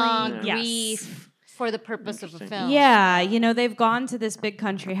trauma, family, yes. grief, for the purpose of a film. Yeah, they've gone to this big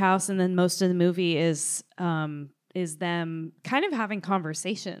country house, and then most of the movie is them kind of having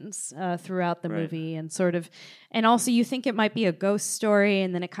conversations throughout the movie, and and also you think it might be a ghost story,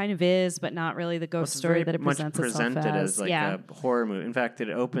 and then it kind of is, but not really the ghost story that it presents itself as. Like a horror movie. In fact, it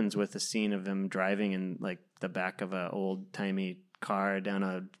opens with a scene of them driving in like the back of an old timey car down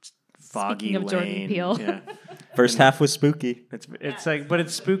a foggy Speaking of Jordan lane. Peele. Yeah. First half was spooky. It's like, but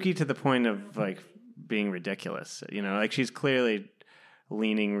it's spooky to the point of like being ridiculous. Like she's clearly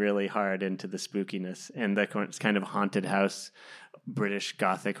leaning really hard into the spookiness and that kind of haunted house British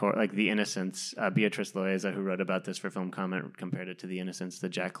Gothic horror, like The Innocents. Beatrice Loaiza, who wrote about this for Film Comment, compared it to The Innocents, the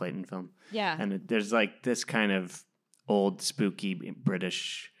Jack Clayton film. Yeah. And there's like this kind of old spooky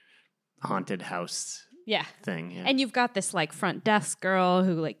British haunted house thing. Yeah. And you've got this like front desk girl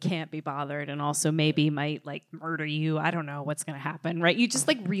who like can't be bothered and also maybe might like murder you. I don't know what's going to happen, right? You just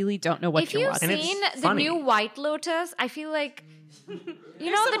like really don't know what If you're you've watching. seen the funny. new White Lotus, I feel like some the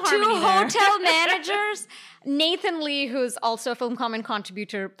two harmony there. hotel managers, Nathan Lee, who's also a Film Comment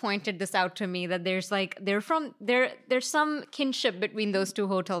contributor, pointed this out to me that there's some kinship between those two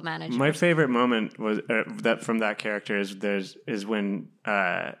hotel managers. My favorite moment was that from that character is when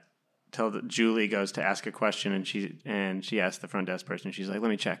Julie goes to ask a question and she asks the front desk person. She's like, "Let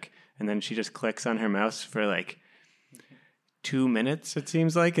me check," and then she just clicks on her mouse for like 2 minutes. It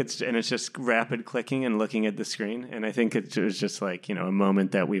seems like it's just rapid clicking and looking at the screen. And I think it was just like a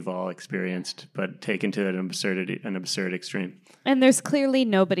moment that we've all experienced, but taken to an absurd extreme. And there's clearly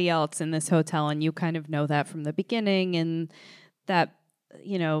nobody else in this hotel, and you kind of know that from the beginning, and that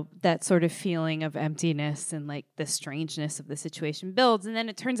that sort of feeling of emptiness and like the strangeness of the situation builds. And then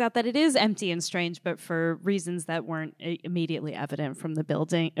it turns out that it is empty and strange, but for reasons that weren't immediately evident from the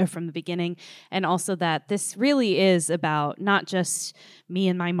beginning. And also that this really is about not just me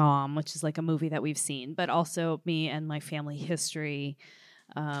and my mom, which is like a movie that we've seen, but also me and my family history,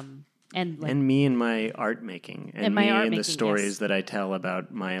 and me and my art making, and my me art and the making, stories yes. that I tell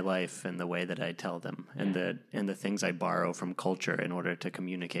about my life and the way that I tell them, and the things I borrow from culture in order to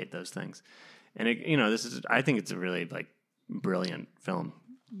communicate those things. And I think it's a really like brilliant film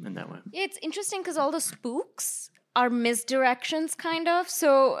in that way. It's interesting because all the spooks are misdirections, kind of.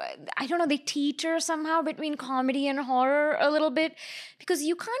 So I don't know, they teeter somehow between comedy and horror a little bit, because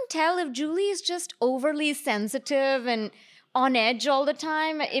you can't tell if Julie is just overly sensitive and on edge all the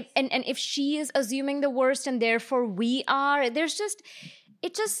time, if she is assuming the worst and therefore we are. The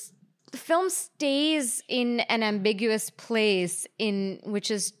film stays in an ambiguous place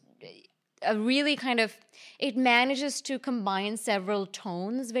which is a really kind of, it manages to combine several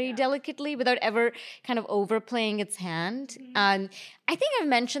tones very delicately without ever kind of overplaying its hand. I think I've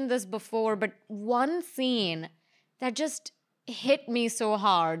mentioned this before, but one scene that just hit me so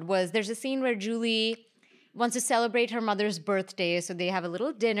hard was there's a scene where Julie wants to celebrate her mother's birthday. So they have a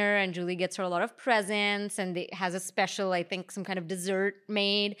little dinner and Julie gets her a lot of presents and has a special, I think, some kind of dessert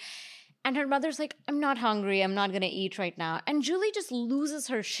made. And her mother's like, I'm not hungry. I'm not going to eat right now. And Julie just loses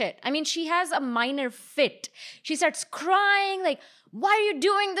her shit. I mean, she has a minor fit. She starts crying like, why are you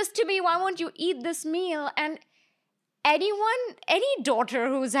doing this to me? Why won't you eat this meal? And any daughter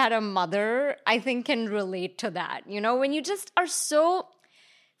who's had a mother, I think, can relate to that. You know, when you just are so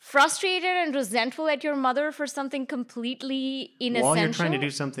frustrated and resentful at your mother for something completely inessential. While you're trying to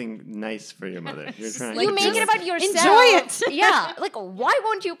do something nice for your mother. You're trying you make it about yourself. Enjoy it. Yeah. Like, why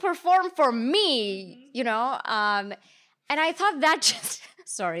won't you perform for me? You know? And I thought that just...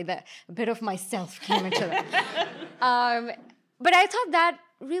 Sorry, a bit of myself came into that. But I thought that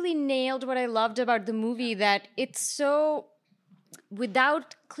really nailed what I loved about the movie, that it's so,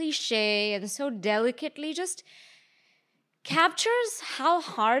 without cliche and so delicately just captures how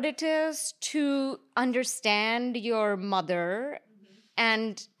hard it is to understand your mother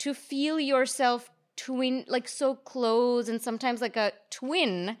and to feel yourself like so close and sometimes like a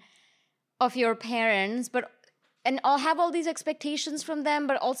twin of your parents, and I'll have all these expectations from them,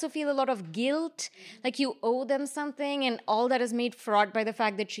 but also feel a lot of guilt, like you owe them something, and all that is made fraught by the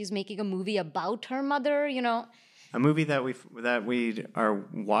fact that she's making a movie about her mother, you know. A movie that we are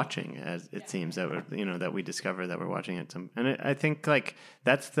watching, as it seems that we discover that we're watching it. I think like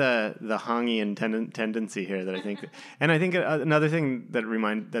that's the Hongian tendency here that I think, and I think another thing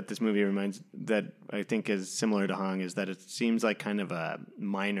that this movie reminds that I think is similar to Hong is that it seems like kind of a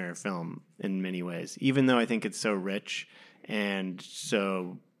minor film in many ways, even though I think it's so rich and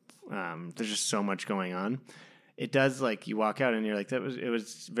so there's just so much going on. It does, like, you walk out and you're like, it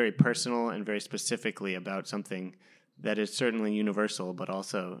was very personal and very specifically about something that is certainly universal, but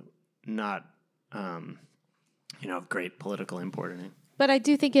also not, of great political import. But I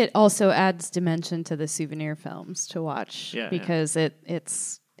do think it also adds dimension to the souvenir films to watch, because it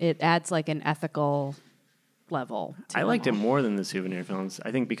adds like an ethical level. I liked it more than the souvenir films.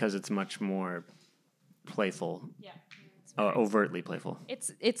 I think because it's much more playful. Yeah. Overtly playful.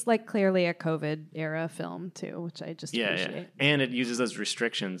 It's like clearly a COVID era film too, which I just appreciate. Yeah. And it uses those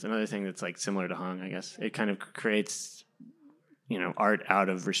restrictions. Another thing that's like similar to Hong, I guess. It kind of creates, art out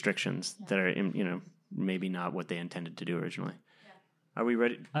of restrictions that are, maybe not what they intended to do originally. Yeah. Are we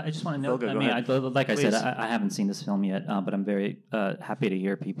ready? I just want to note. Go like Please. I said, I haven't seen this film yet, but I'm very happy to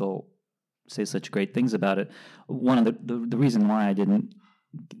hear people say such great things about it. One of the reason why I didn't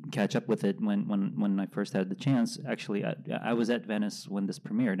catch up with it when I first had the chance. Actually, I was at Venice when this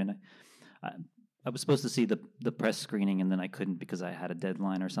premiered, and I was supposed to see the press screening, and then I couldn't because I had a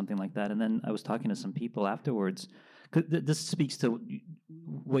deadline or something like that. And then I was talking to some people afterwards. This speaks to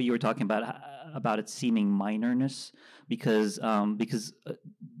what you were talking about its seeming minorness, because to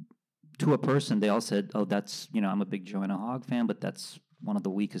a person they all said, "Oh, that's I'm a big Joanna Hogg fan, but that's one of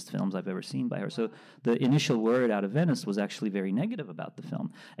the weakest films I've ever seen by her." So the initial word out of Venice was actually very negative about the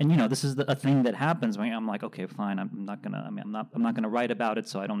film. And this is a thing that happens when I'm like, okay, fine, I'm not gonna write about it,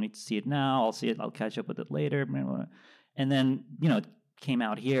 so I don't need to see it now. I'll see it. I'll catch up with it later. And then it came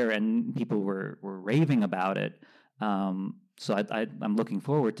out here, and people were raving about it. So I'm looking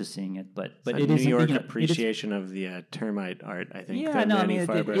forward to seeing it, but it is New York appreciation of the termite art. I think. Yeah, no, I mean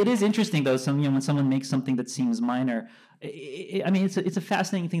it is interesting though. When someone makes something that seems minor, it's a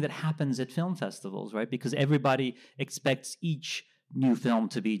fascinating thing that happens at film festivals, right? Because everybody expects each new film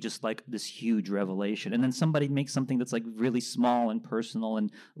to be just like this huge revelation, and then somebody makes something that's like really small and personal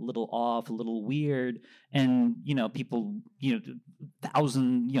and a little off, a little weird, and people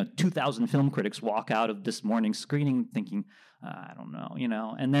 2,000 film critics walk out of this morning's screening thinking, I don't know,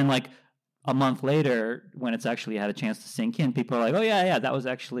 and then like a month later when it's actually had a chance to sink in, people are like, oh yeah, that was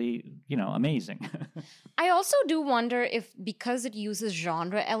actually amazing. I also do wonder if because it uses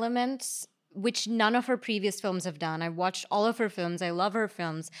genre elements, which none of her previous films have done. I've watched all of her films. I love her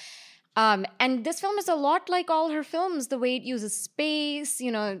films. And this film is a lot like all her films, the way it uses space.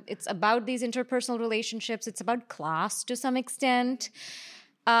 It's about these interpersonal relationships. It's about class to some extent.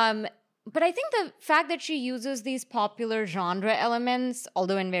 But I think the fact that she uses these popular genre elements,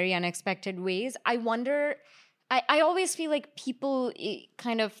 although in very unexpected ways, I wonder, I always feel like people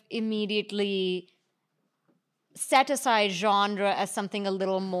kind of immediately set aside genre as something a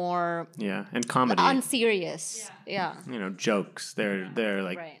little more and comedy, unserious. Yeah. Jokes. They're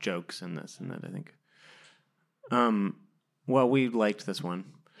like jokes in this and that, I think. Well, we liked this one.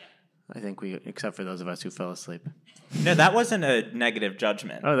 I think except for those of us who fell asleep. No, that wasn't a negative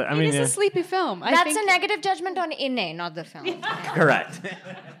judgment. Oh, I mean, It is a sleepy film. That's a negative judgment on Inney, not the film. Correct.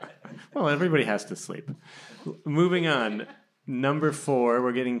 Well, everybody has to sleep. Moving on, number 4.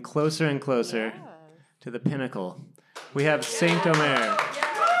 We're getting closer and closer to the pinnacle. We have Saint Omer.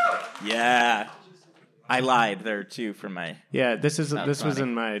 Yeah. I lied there too for my. Yeah, this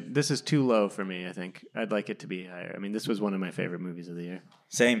is too low for me. I think I'd like it to be higher. I mean, this was one of my favorite movies of the year.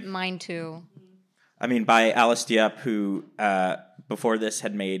 Same. Mine too. I mean, by Alice Diop, who before this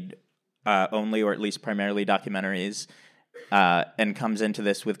had made only or at least primarily documentaries, and comes into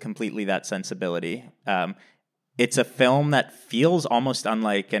this with completely that sensibility. It's a film that feels almost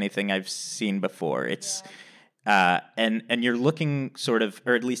unlike anything I've seen before. It's. And you're looking sort of,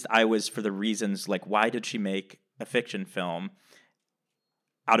 or at least I was, for the reasons like, why did she make a fiction film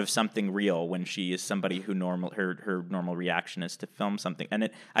out of something real when she is somebody who her normal reaction is to film something?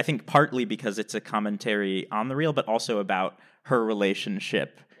 And I think partly because it's a commentary on the real, but also about her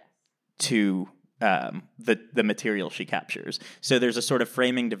relationship to the material she captures. So there's a sort of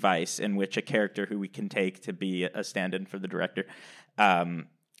framing device in which a character who we can take to be a stand-in for the director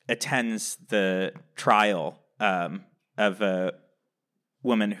attends the trial of a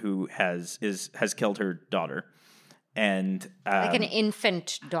woman who has killed her daughter, and like an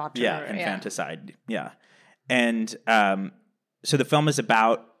infant daughter. Yeah, infanticide. Yeah, and so the film is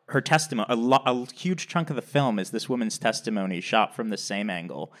about her testimony. A huge chunk of the film is this woman's testimony, shot from the same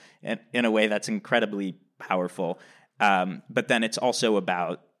angle, and in a way that's incredibly powerful. But then it's also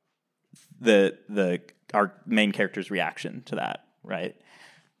about our main character's reaction to that, right?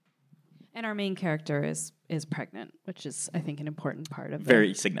 And our main character is pregnant, which is, I think, an important part of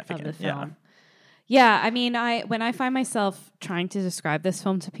very significant of the film. Yeah, I mean, when I find myself trying to describe this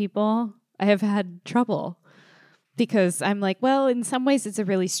film to people, I have had trouble because I'm like, well, in some ways, it's a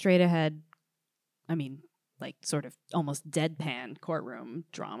really straight ahead. I mean, like sort of almost deadpan courtroom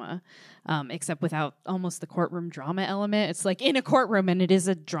drama, except without almost the courtroom drama element. It's like in a courtroom, and it is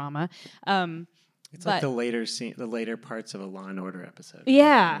a drama. It's like the later parts of a Law and Order episode.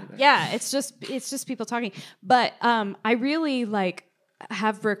 Yeah. It's just people talking. But I really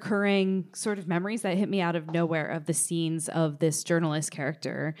have recurring sort of memories that hit me out of nowhere of the scenes of this journalist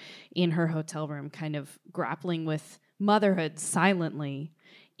character in her hotel room, kind of grappling with motherhood silently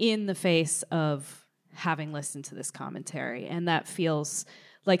in the face of having listened to this commentary, and that feels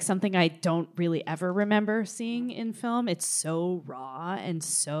like something I don't really ever remember seeing in film. It's so raw and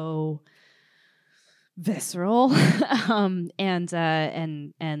so visceral, and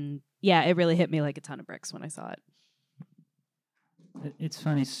yeah, it really hit me like a ton of bricks when I saw it. It's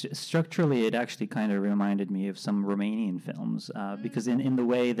funny, structurally it actually kind of reminded me of some Romanian films, because in the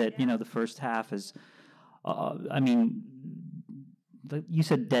way that, the first half is, you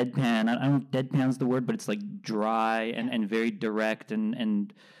said deadpan. I don't know if deadpan's the word, but it's like dry and very direct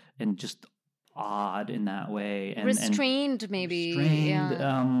and just odd in that way. And restrained, maybe. Restrained,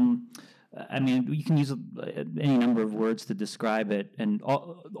 yeah. You can use any number of words to describe it, and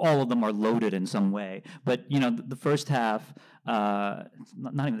all of them are loaded in some way. But the first half, not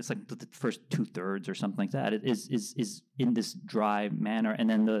even, it's like the first 2/3 or something like that. It is in this dry manner, and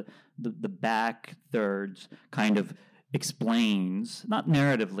then the back thirds kind of explains, not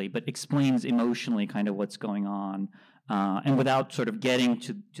narratively, but explains emotionally kind of what's going on, and without sort of getting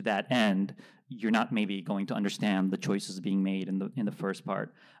to that end, you're not maybe going to understand the choices being made in the first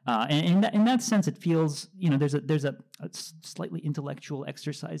part. And in that sense, it feels, there's a slightly intellectual,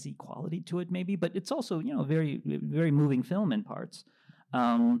 exercisey quality to it, maybe, but it's also, a very, very moving film in parts.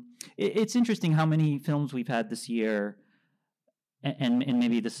 It's interesting how many films we've had this year, and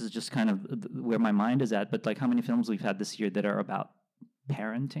maybe this is just kind of where my mind is at, but like how many films we've had this year that are about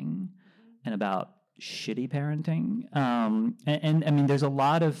parenting and about shitty parenting. And I mean, there's a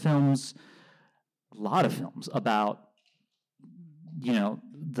lot of films about,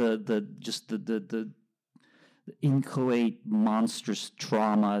 the inchoate monstrous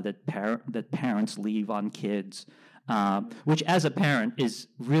trauma that parents leave on kids, which as a parent is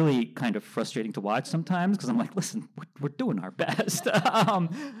really kind of frustrating to watch sometimes, because I'm like, listen, we're doing our best. A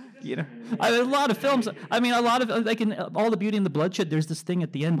lot of films. I mean, a lot of, like in All the Beauty and the Bloodshed, there's this thing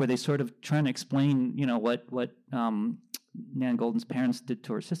at the end where they sort of trying to explain, what Nan Goldin's parents did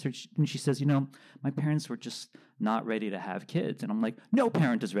to her sister, and she says, my parents were just not ready to have kids. And I'm like, no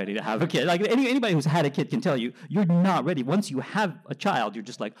parent is ready to have a kid. Like anybody who's had a kid can tell you, you're not ready. Once you have a child, you're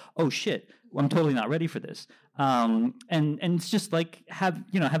just like, oh shit, I'm totally not ready for this. And it's just like,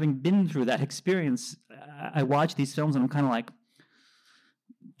 having been through that experience, I watch these films and I'm kind of like,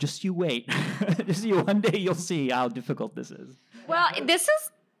 just you wait. One day you'll see how difficult this is. Well, this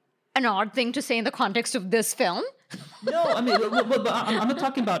is an odd thing to say in the context of this film. No, I mean, but I'm not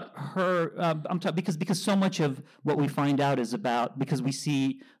talking about her. Because so much of what we find out is about because we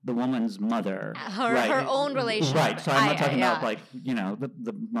see the woman's mother, her own relationship. Right. So I'm not talking about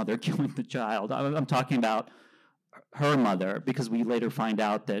the mother killing the child. I'm talking about her mother because we later find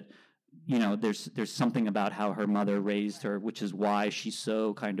out that there's something about how her mother raised her, which is why she's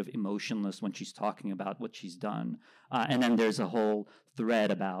so kind of emotionless when she's talking about what she's done. And then there's a whole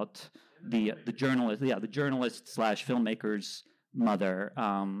thread about the journalist slash filmmaker's mother.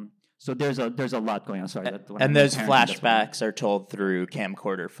 So there's a lot going on. Sorry, and those flashbacks are told through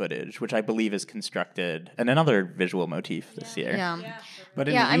camcorder footage, which I believe is constructed, and another visual motif this year. Yeah. But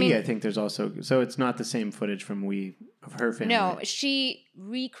in I think there's also it's not the same footage from of her family. No, she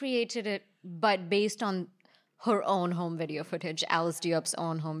recreated it, but based on her own home video footage, Alice Diop's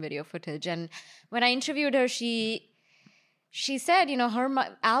own home video footage. And when I interviewed her, she said,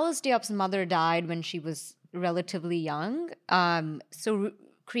 Alice Diop's mother died when she was relatively young. So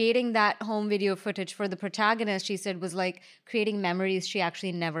creating that home video footage for the protagonist, she said, was like creating memories she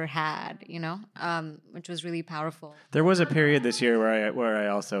actually never had, which was really powerful. There was a period this year where I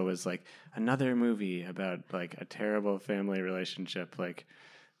also was like, another movie about like a terrible family relationship. Like,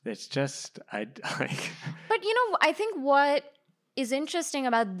 it's just, But, I think what is interesting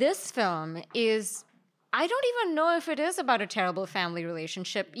about this film is I don't even know if it is about a terrible family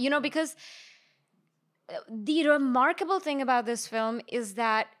relationship, because the remarkable thing about this film is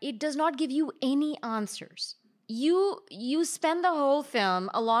that it does not give you any answers. You spend the whole film,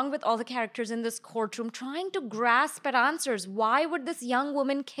 along with all the characters in this courtroom, trying to grasp at answers. Why would this young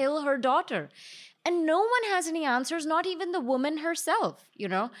woman kill her daughter? And no one has any answers, not even the woman herself,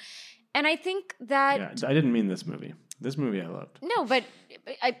 And I think that... Yeah, I didn't mean this movie. This movie I loved. No, but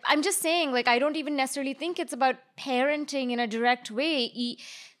I'm just saying, I don't even necessarily think it's about parenting in a direct way.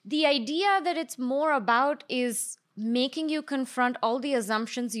 The idea that it's more about is making you confront all the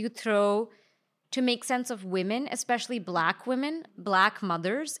assumptions you throw to make sense of women, especially Black women, Black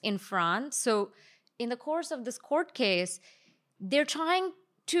mothers in France. So in the course of this court case, they're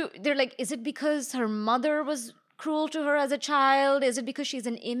like, is it because her mother was cruel to her as a child? Is it because she's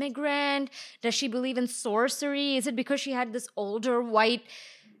an immigrant? Does she believe in sorcery? Is it because she had this older white,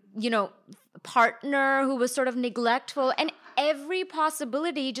 partner who was sort of neglectful? And every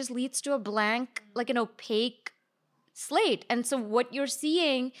possibility just leads to a blank, like an opaque slate. And so what you're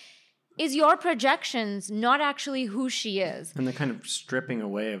seeing is your projections, not actually who she is. And the kind of stripping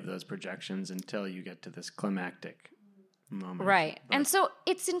away of those projections until you get to this climactic moment. Right. And so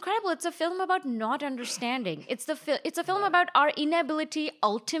it's incredible. It's a film about not understanding. It's a film about our inability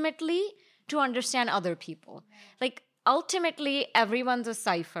ultimately to understand other people. Like, ultimately, everyone's a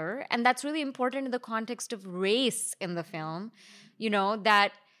cipher, and that's really important in the context of race in the film.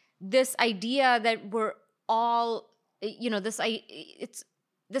 That this idea that we're all, this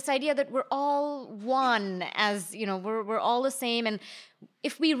idea that we're all one, as we're all the same, and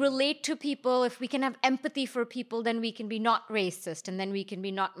if we relate to people, if we can have empathy for people, then we can be not racist, and then we can be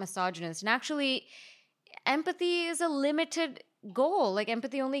not misogynist. And actually, empathy is a limited goal. Like,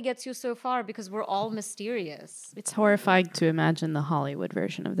 empathy only gets you so far because we're all mysterious. It's horrifying to imagine the Hollywood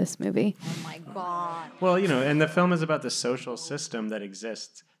version of this movie. Oh my God. Well, and the film is about the social system that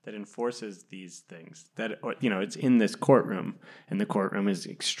exists that enforces these things. That, it's in this courtroom, and the courtroom is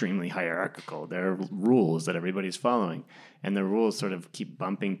extremely hierarchical. There are rules that everybody's following, and the rules sort of keep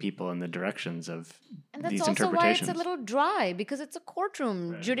bumping people in the directions of these interpretations. And that's also why it's a little dry, because it's a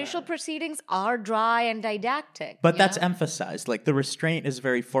courtroom. Right. Judicial proceedings are dry and didactic. But that's emphasized. Like, the restraint is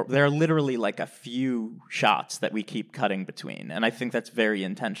very... there are literally like a few shots that we keep cutting between, and I think that's very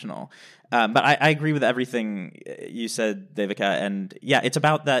intentional. But I agree with everything you said, Devika, and it's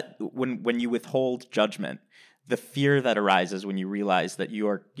about that when you withhold judgment, the fear that arises when you realize that you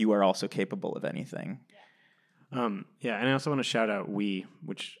are also capable of anything. And I also want to shout out We,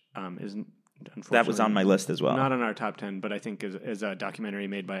 which isn't, unfortunately... That was on my list as well. Not on our top 10, but I think is a documentary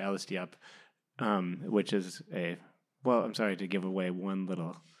made by Alice Diop, which is I'm sorry to give away one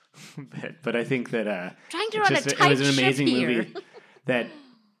little bit, but I think that... Trying to run a tight ship here. It was an amazing movie that...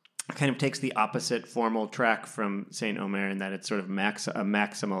 kind of takes the opposite formal track from Saint Omer in that it's sort of a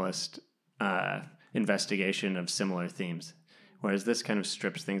maximalist investigation of similar themes, whereas this kind of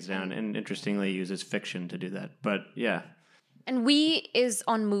strips things down and interestingly uses fiction to do that. But yeah. And We is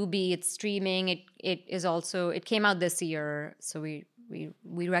on Mubi. It's streaming. It came out this year, so we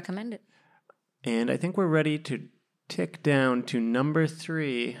recommend it. And I think we're ready to tick down to number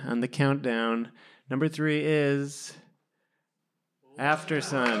 3 on the countdown. Number 3 is After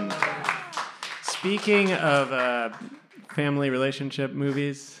Sun. Speaking of family relationship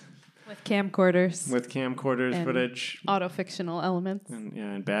movies, With camcorders. With camcorders And footage. Autofictional elements.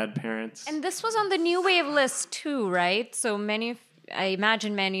 And bad parents. And this was on the New Wave list too, right? So I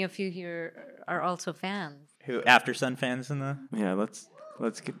imagine many of you here are also fans. Who After Sun fans in the? Yeah, let's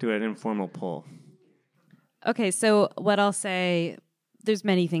do an informal poll. Okay, so what I'll say, there's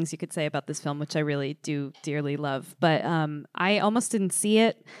many things you could say about this film, which I really do dearly love, but I almost didn't see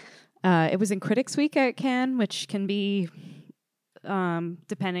it. It was in Critics Week at Cannes, which can be,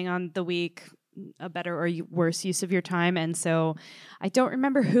 depending on the week, a better or worse use of your time. And so I don't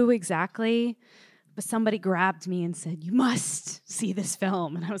remember who exactly, but somebody grabbed me and said, "You must see this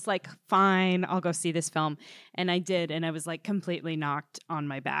film." And I was like, "Fine, I'll go see this film." And I did, and I was like completely knocked on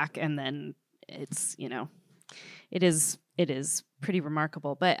my back. And then it's, it is pretty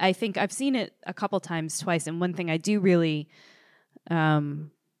remarkable. But I think I've seen it a couple times, twice. And one thing I do really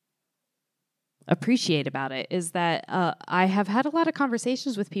appreciate about it is that I have had a lot of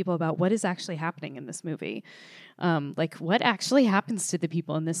conversations with people about what is actually happening in this movie. Like what actually happens to the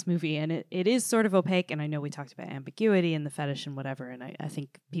people in this movie. And it is sort of opaque. And I know we talked about ambiguity and the fetish and whatever. And I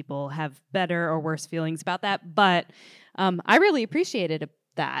think people have better or worse feelings about that. But I really appreciated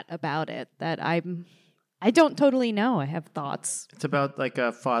that about it, that I don't totally know. I have thoughts. It's about like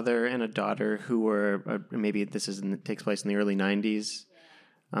a father and a daughter who were, maybe takes place in the early 90s.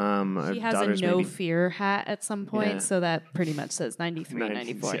 She has a no fear hat at some point, so that pretty much says 93,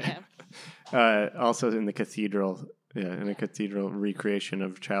 94. Yeah. Also in the cathedral, in a cathedral recreation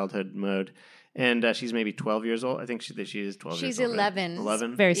of childhood mode. And she's maybe 12 years old. I think she is 12 She's years old. 11. Right?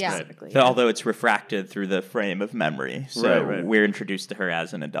 11? Very specifically. So, although it's refracted through the frame of memory. So Right. we're introduced to her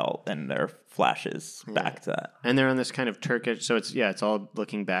as an adult, and there are flashes back to that. And they're on this kind of Turkish, so it's all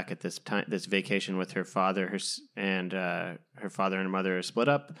looking back at this time, this vacation with her father, her father and her mother are split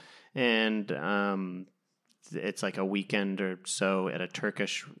up, and it's like a weekend or so at a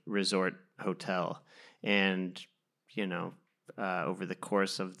Turkish resort hotel, and over the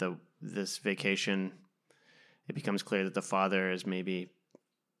course of this vacation, it becomes clear that the father is maybe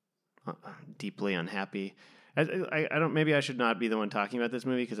deeply unhappy. I don't. Maybe I should not be the one talking about this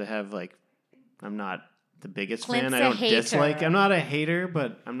movie because I'm not the biggest Clint's fan. I don't a hater. dislike. I'm not a hater,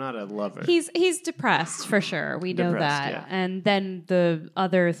 but I'm not a lover. He's depressed for sure. We know Depressed, that, yeah. and then the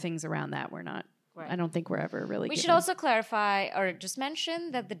other things around that we're not. I don't think we're ever really. We given. should also clarify or just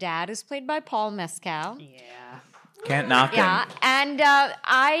mention that the dad is played by Paul Mescal. Yeah. Can't knock Yeah, him. and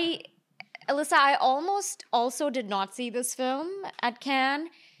Alissa, I almost also did not see this film at Cannes,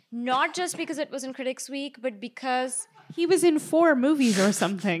 not just because it was in Critics Week, but because... He was in 4 movies or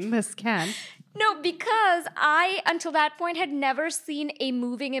something, this Ken. No, because I, until that point, had never seen a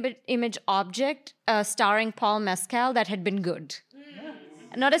moving image object starring Paul Mescal that had been good.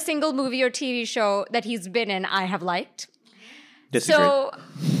 Not a single movie or TV show that he's been in I have liked. Disagree. So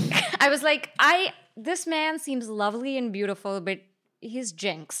I was like, this man seems lovely and beautiful, but he's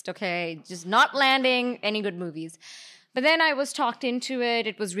jinxed, okay? Just not landing any good movies. But then I was talked into it.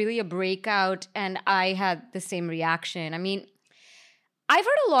 It was really a breakout, and I had the same reaction. I mean, I've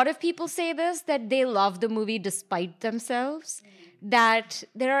heard a lot of people say this, that they love the movie despite themselves, that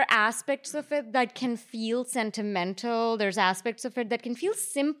there are aspects of it that can feel sentimental. There's aspects of it that can feel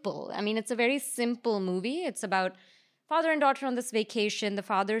simple. I mean, it's a very simple movie. It's about father and daughter on this vacation. The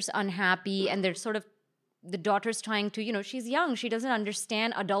father's unhappy, and they're sort of, the daughter's trying to, she's young. She doesn't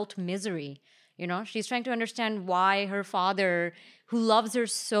understand adult misery. She's trying to understand why her father, who loves her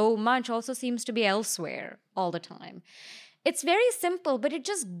so much, also seems to be elsewhere all the time. It's very simple, but it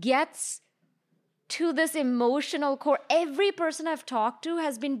just gets to this emotional core. Every person I've talked to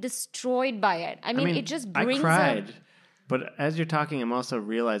has been destroyed by it. I mean it just brings I cried, but as you're talking, I'm also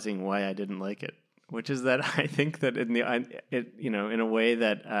realizing why I didn't like it, which is that I think that in a way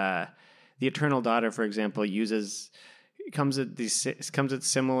that the Eternal Daughter, for example, comes at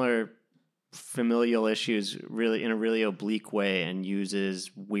similar familial issues really in a really oblique way and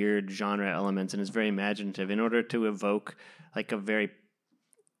uses weird genre elements and is very imaginative in order to evoke like a very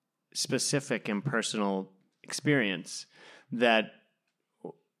specific and personal experience that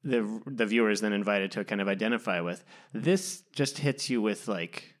the viewer is then invited to kind of identify with. This just hits you with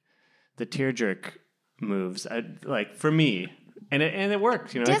like the tear jerk moves, for me, and it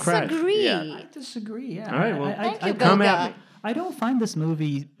worked. I cried. Disagree. Yeah. I disagree. Yeah. All right. Well, Thank you, come Bilge. at me. I don't find this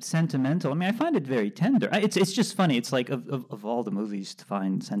movie sentimental. I mean, I find it very tender. It's just funny. It's like of all the movies to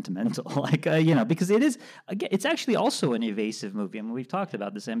find sentimental, because it is. Again, it's actually also an evasive movie. I mean, we've talked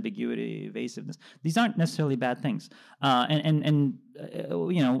about this ambiguity, evasiveness. These aren't necessarily bad things. One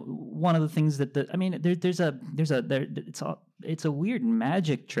of the things that it's a weird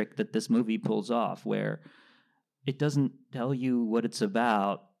magic trick that this movie pulls off, where it doesn't tell you what it's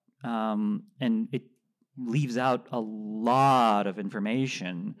about and it leaves out a lot of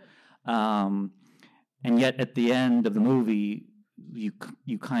information, and yet at the end of the movie,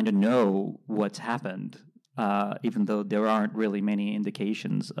 you kind of know what's happened, even though there aren't really many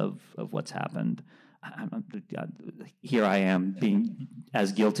indications of what's happened. Here I am being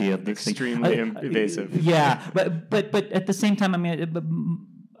as guilty of this extremely evasive. Yeah, but at the same time, I mean,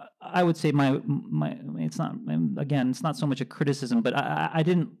 I would say my it's not, again, it's not so much a criticism, but I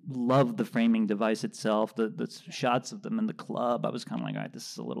didn't love the framing device itself. The shots of them in the club, I was kind of like, all right,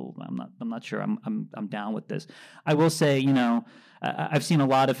 this is a little. I'm not sure. I'm down with this. I will say, you know, I've seen a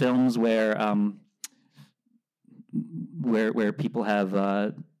lot of films where people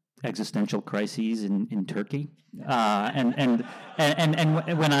have existential crises in Turkey, and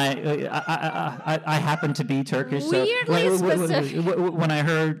when I happen to be Turkish, Weirdly specific. When I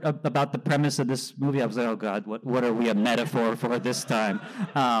heard about the premise of this movie, I was like, oh God, what are we a metaphor for this time?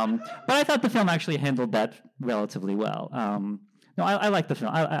 But I thought the film actually handled that relatively well. No, I like the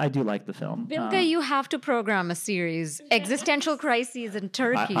film. I do like the film. Bilge, you have to program a series, Existential Crises in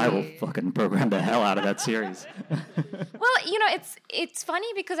Turkey. I will fucking program the hell out of that series. Well, you know, it's funny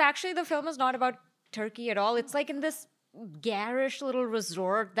because actually the film is not about Turkey at all. It's like in this garish little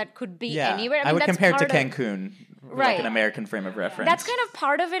resort that could be anywhere. I would compare it to Cancun, right, like an American frame of reference. That's kind of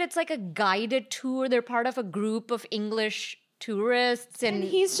part of it. It's like a guided tour. They're part of a group of English tourists, and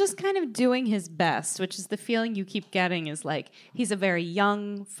he's just kind of doing his best, which is the feeling you keep getting is like he's a very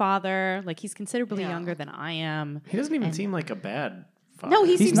young father, like he's considerably younger than I am. He doesn't even seem like a bad father. No,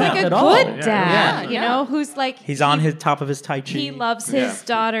 he seems like a good dad, you know, who's like he's on his top of his tai chi. He loves his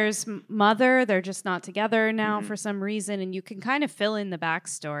daughter's mother. They're just not together now for some reason, and you can kind of fill in the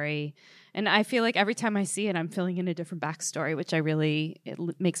backstory. And I feel like every time I see it, I'm filling in a different backstory, which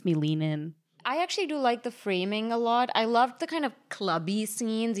it makes me lean in. I actually do like the framing a lot. I loved the kind of clubby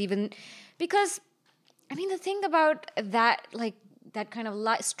scenes, even because, I mean, the thing about that, like that kind of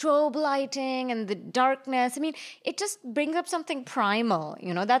strobe lighting and the darkness, I mean, it just brings up something primal,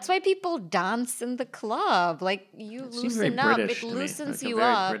 you know? That's why people dance in the club. Like, you loosen up. It loosens you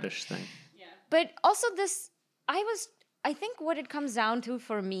up. British thing. Yeah. But also I think what it comes down to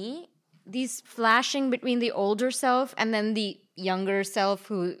for me, these flashing between the older self and then the younger self,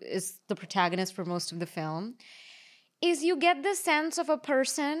 who is the protagonist for most of the film, is you get the sense of a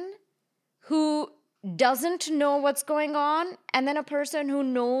person who doesn't know what's going on and then a person who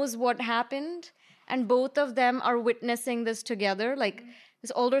knows what happened, and both of them are witnessing this together. Like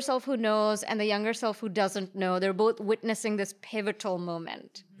this older self who knows and the younger self who doesn't know, they're both witnessing this pivotal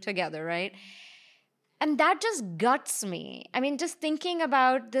moment together, right? And that just guts me. I mean, just thinking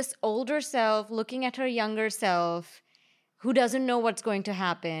about this older self looking at her younger self who doesn't know what's going to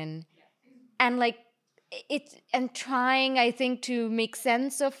happen, and like and trying, I think, to make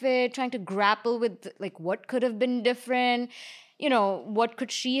sense of it, trying to grapple with like what could have been different, you know, what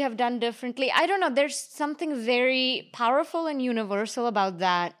could she have done differently? I don't know. There's something very powerful and universal about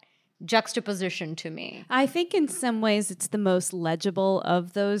that juxtaposition to me. I think in some ways it's the most legible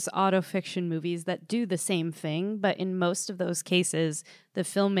of those autofiction movies that do the same thing, but in most of those cases, the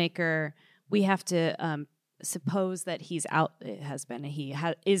filmmaker, we have to suppose that is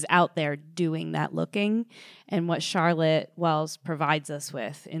out there doing that looking, and what Charlotte Wells provides us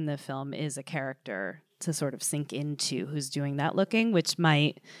with in the film is a character to sort of sink into who's doing that looking, which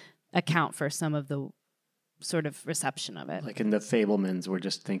might account for some of the sort of reception of it. Like in The Fabelmans, we're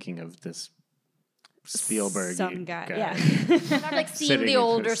just thinking of this Spielberg guy. Yeah. Not like seeing the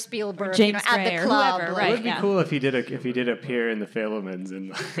older Spielberg, James at Gray the or club. whoever, Right? It would be cool if he did appear in The Fabelmans and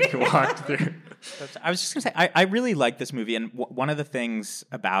like, walked through. I was just going to say, I really like this movie, and one of the things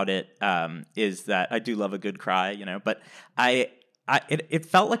about it is that I do love a good cry, you know, but it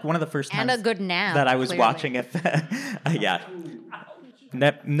felt like one of the first times and a good nap that I was watching it. Yeah,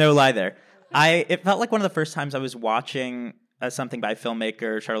 no lie there. It felt like one of the first times I was watching something by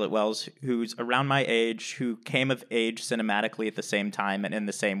filmmaker Charlotte Wells, who's around my age, who came of age cinematically at the same time and in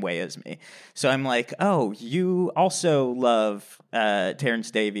the same way as me. So I'm like, oh, you also love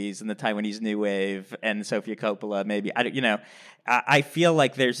Terrence Davies and the Taiwanese New Wave and Sofia Coppola, maybe. I feel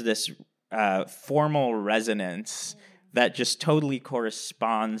like there's this formal resonance that just totally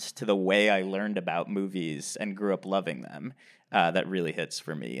corresponds to the way I learned about movies and grew up loving them. That really hits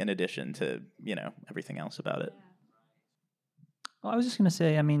for me, in addition to, you know, everything else about it. Well, I was just going to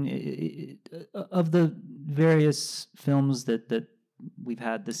say, I mean, of the various films that we've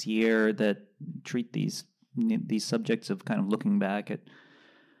had this year that treat these subjects of kind of looking back at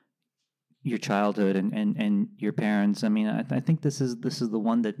your childhood and your parents, I mean, I think this is the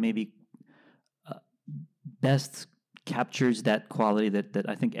one that maybe best captures that quality that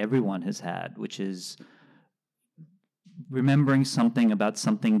I think everyone has had, which is remembering something about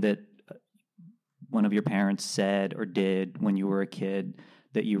something that one of your parents said or did when you were a kid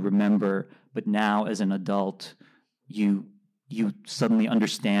that you remember, but now as an adult, you suddenly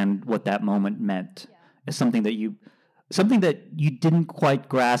understand what that moment meant as something that you didn't quite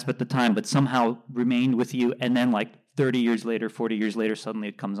grasp at the time, but somehow remained with you, and then like 30 years later, 40 years later, suddenly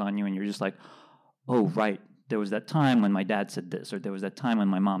it comes on you, and you're just like, oh, right, there was that time when my dad said this, or there was that time when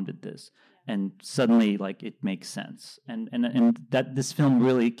my mom did this, and suddenly, like, it makes sense. And that this film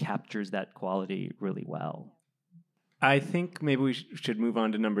really captures that quality really well. I think maybe we should move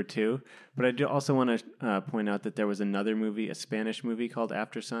on to number 2, but I do also want to point out that there was another movie, a Spanish movie called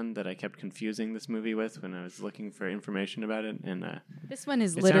After Sun, that I kept confusing this movie with when I was looking for information about it. And this one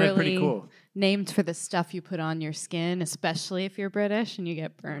is it sounded pretty literally cool. named for the stuff you put on your skin, especially if you're British and you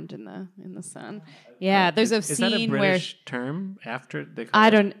get burned in the sun. Yeah, there's a is scene that a where British term? After they call I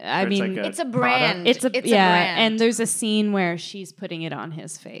it? don't. Or I mean, It's a brand. it's a brand. and there's a scene where she's putting it on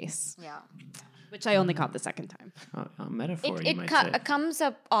his face. Yeah. Which I only caught the second time. A metaphor, you It might say. comes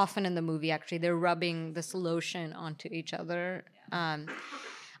up often in the movie, actually. They're rubbing this lotion onto each other. All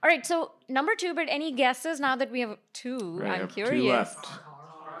right, so number 2, but any guesses now that we have 2? Right, I'm I have curious. 2 left.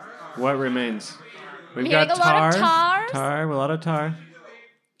 What remains? We've Hearing got a lot of tars. Tar, a lot of tar.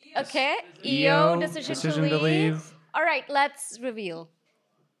 Okay, EO, decision to leave. All right, let's reveal.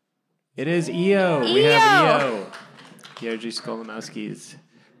 It is EO. We have EO. Jerzy Skolimowski's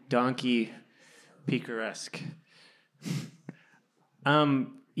Donkey Picaresque.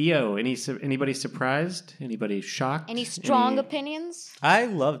 EO, anybody surprised? Anybody shocked? Any strong opinions? I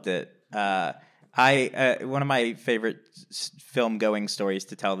loved it. One of my favorite film going stories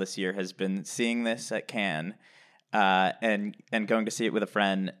to tell this year has been seeing this at Cannes, and going to see it with a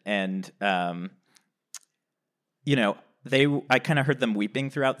friend, and I kind of heard them weeping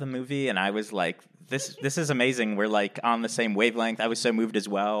throughout the movie, and I was like, this is amazing. We're like on the same wavelength. I was so moved as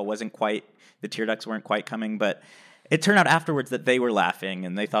well. The tear ducts weren't quite coming, but it turned out afterwards that they were laughing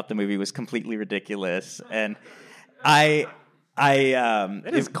and they thought the movie was completely ridiculous. And it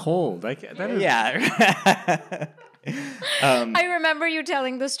is cold. That is, yeah. I remember you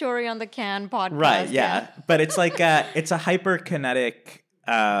telling the story on the Cannes podcast. Right, yeah. But it's like it's a hyperkinetic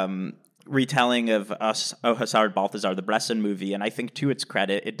retelling of Hasard Balthazar, the Bresson movie, and I think to its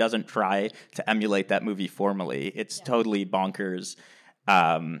credit, it doesn't try to emulate that movie formally. It's totally bonkers.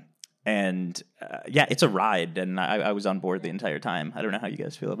 It's a ride, and I was on board the entire time. I don't know how you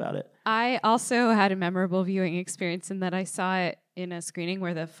guys feel about it. I also had a memorable viewing experience in that I saw it in a screening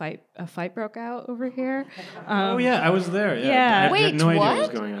where a fight broke out over here. I was there. Yeah. Yeah. I Wait, had no idea what was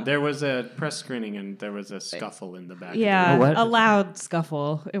what? going on. There was a press screening, and there was a scuffle in the back. Yeah, what? a loud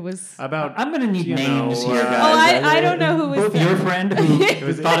scuffle. It was. About I'm going to need names here, Oh, guys. I don't know who was Both there. your friend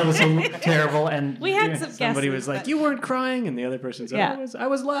who thought it was so terrible, and We had some somebody guesses, was like, but- "You weren't crying," and the other person said, Yeah. "I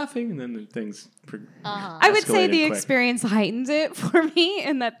was laughing," and then the things. I would say escalated the quick. experience heightened it for me,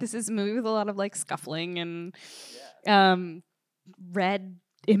 and that this is a movie with a lot of like scuffling and red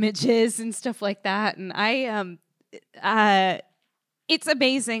images and stuff like that. And it's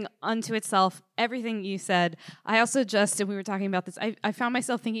amazing unto itself. Everything you said. I also and we were talking about this. I found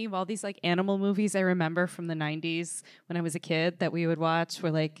myself thinking of all these like animal movies I remember from the 90s when I was a kid that we would watch.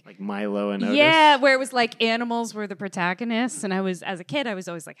 Where like Milo and Otis. yeah, where it was like animals were the protagonists, and as a kid, I was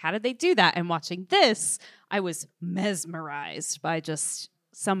always like, how did they do that? And watching this, I was mesmerized by just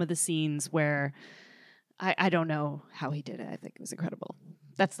some of the scenes where I don't know how he did it. I think it was incredible.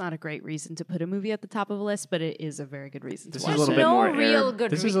 That's not a great reason to put a movie at the top of a list, but it is a very good reason This to is watch a little it. bit no more real air. good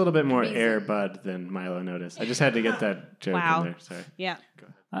This is a little bit more reason. Air Bud than Milo and Otis. I just had to get that joke Wow. in there. Sorry. Yeah.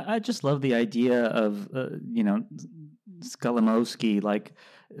 I just love the idea of Skolimowski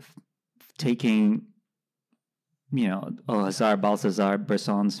taking Hasard Balthazar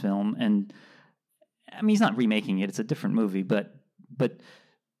Bresson's film, and I mean he's not remaking it; it's a different movie, but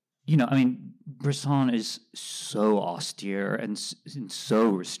Bresson is so austere and so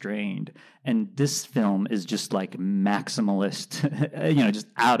restrained, and this film is just like maximalist, just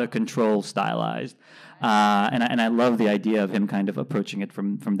out of control, stylized, and I love the idea of him kind of approaching it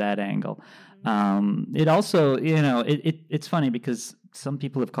from that angle. It also, it's funny because some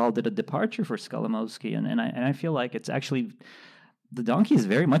people have called it a departure for Skolimowski, and I feel like it's actually. The donkey is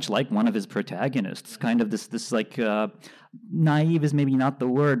very much like one of his protagonists, kind of this like naive is maybe not the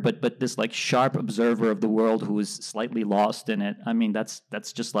word, but this like sharp observer of the world who is slightly lost in it. I mean, that's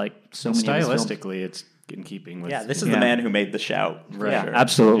just like so many. Stylistically, it's in keeping with. Yeah, this is the man who made The Shout. Right. Yeah,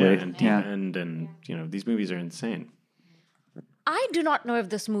 absolutely. Yeah, and Deep End, and these movies are insane. I do not know if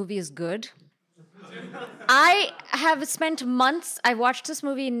this movie is good. I have spent months. I watched this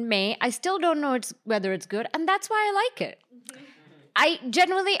movie in May. I still don't know whether it's good, and that's why I like it. I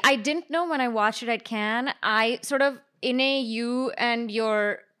didn't know when I watched it at Cannes. I sort of, Inney, you and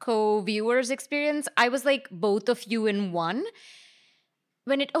your co-viewers experience, I was like both of you in one.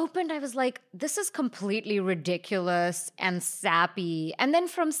 When it opened, I was like, this is completely ridiculous and sappy. And then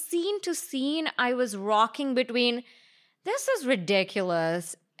from scene to scene, I was rocking between, this is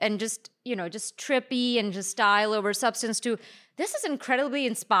ridiculous and just trippy and just style over substance, to this is incredibly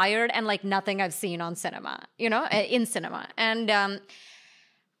inspired and like nothing I've seen on cinema, in cinema. And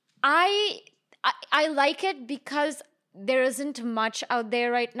I like it because there isn't much out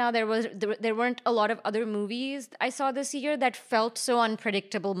there right now. There weren't a lot of other movies I saw this year that felt so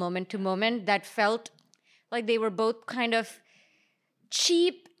unpredictable moment to moment, that felt like they were both kind of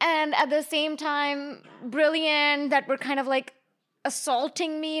cheap and at the same time brilliant, that were kind of like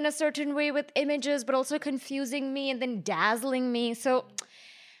assaulting me in a certain way with images, but also confusing me and then dazzling me. So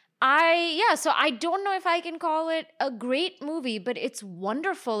I don't know if I can call it a great movie, but it's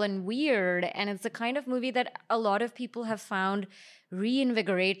wonderful and weird. And it's the kind of movie that a lot of people have found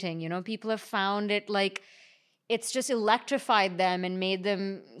reinvigorating. People have found it like it's just electrified them and made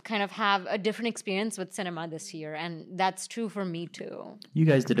them kind of have a different experience with cinema this year. And that's true for me too. You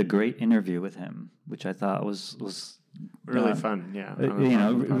guys did a great interview with him, which I thought was really fun, yeah.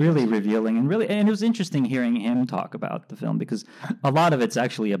 Really revealing, and it was interesting hearing him talk about the film, because a lot of it's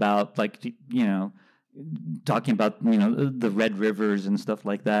actually about talking about the Red Rivers and stuff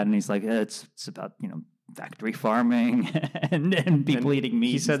like that, and he's like, it's about factory farming and people eating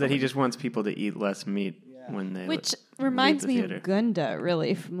meat. He said that he just wants people to eat less meat when they which reminds me theater. of Gunda,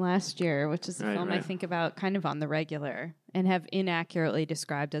 really, from last year, which is a film right. I think about kind of on the regular and have inaccurately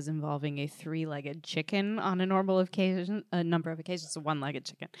described as involving a 3-legged chicken on a number of occasions, a 1-legged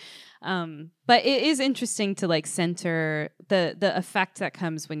chicken. But it is interesting to like center the effect that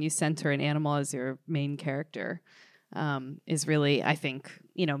comes when you center an animal as your main character. Is really, I think,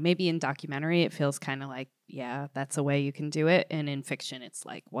 maybe in documentary it feels kind of like, yeah, that's a way you can do it, and in fiction it's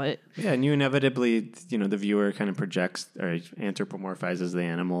like, what? Yeah, and you inevitably, the viewer kind of projects or anthropomorphizes the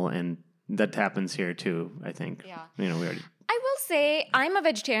animal, and that happens here too, I think. Yeah. We already. I will say I'm a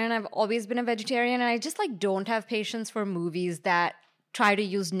vegetarian. I've always been a vegetarian, and I just like don't have patience for movies that try to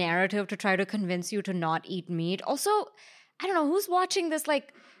use narrative to try to convince you to not eat meat. Also, I don't know who's watching this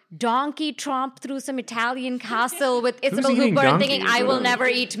like donkey tromp through some Italian castle with Isabel Hooper and thinking, I will never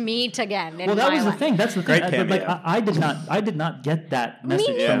eat meat again. Well, that was the thing. That's the thing. I did not get that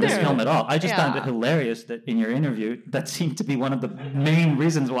message from this film at all. I just found it hilarious that in your interview, that seemed to be one of the main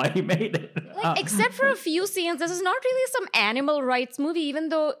reasons why he made it. Except for a few scenes, this is not really some animal rights movie, even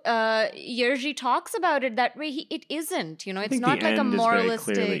though Jerzy talks about it that way. It isn't. It's not like a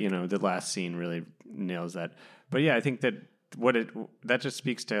moralistic. Very clearly, the last scene really nails that. But yeah, I think that that just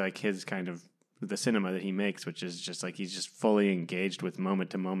speaks to like his kind of the cinema that he makes, which is just like he's just fully engaged with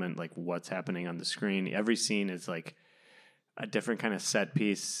moment to moment, like what's happening on the screen. Every scene is like a different kind of set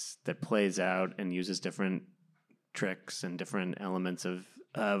piece that plays out and uses different tricks and different elements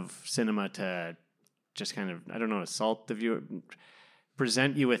of cinema to just kind of, I don't know, assault the viewer,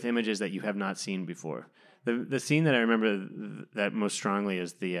 present you with images that you have not seen before. The scene that I remember that most strongly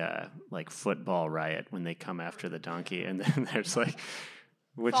is the like football riot when they come after the donkey, and then there's like,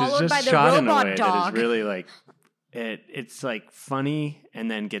 which followed is just shot in a way that is really like it's like funny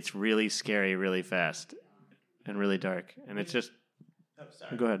and then gets really scary really fast and really dark, and it's just. Oh,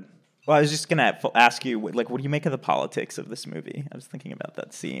 sorry. Go ahead. Well, I was just gonna ask you, like, what do you make of the politics of this movie? I was thinking about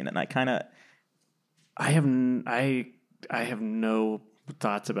that scene, and I have no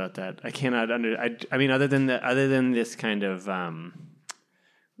thoughts about that. I cannot I mean, other than this kind of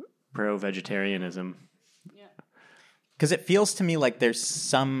pro-vegetarianism. Yeah. Because it feels to me like there's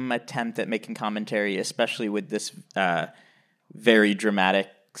some attempt at making commentary, especially with this very dramatic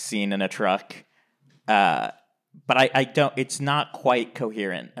scene in a truck. But I don't. It's not quite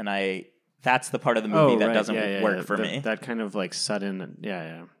coherent, and that's the part of the movie that doesn't work for me. That kind of like sudden,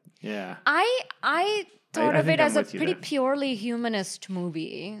 yeah. I thought of it as a pretty there. purely humanist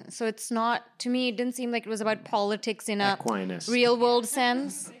movie. So it's not, to me, it didn't seem like it was about politics in a real world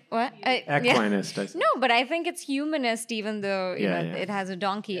sense. What? Equinist. Yeah. No, but I think it's humanist, even though it has a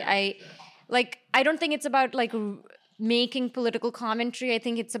donkey. I don't think it's about like making political commentary. I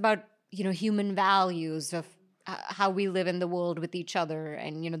think it's about, human values of how we live in the world with each other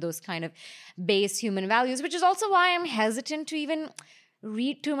and, those kind of base human values, which is also why I'm hesitant to even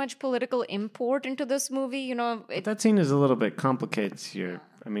read too much political import into this movie. But that scene is a little bit complicates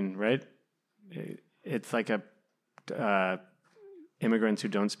right? It's like immigrants who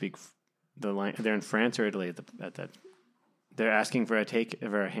don't speak the line. They're in France or Italy at that. They're asking for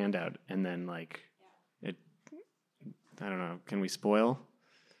a handout, and then like it. I don't know. Can we spoil?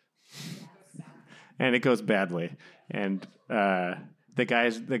 And it goes badly, and the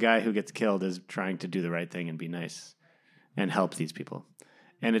guy who gets killed is trying to do the right thing and be nice, and help these people,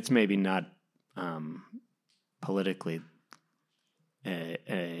 and it's maybe not politically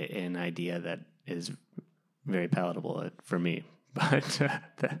an idea that is very palatable for me, but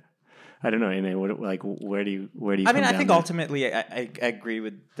I don't know. Inney, where do you? I mean, come I down think there? ultimately, I agree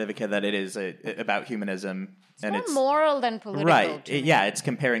with Devika that it is about humanism, and More moral than political. right. It's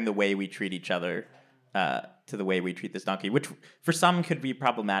comparing the way we treat each other to the way we treat this donkey, which for some could be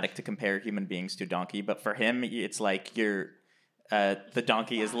problematic to compare human beings to donkey, but for him, it's like the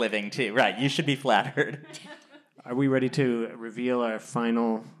donkey is living too. Right? You should be flattered. Are we ready to reveal our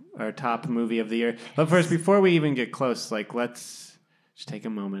top movie of the year? But first, before we even get close, let's just take a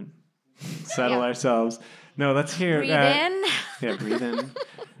moment, settle ourselves. No, let's hear. Breathe in. Yeah, breathe in.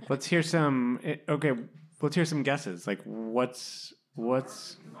 Let's hear some. Okay, let's hear some guesses. Like, what's?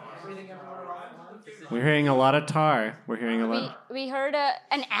 We're hearing a lot of tar. We're hearing a lot. We heard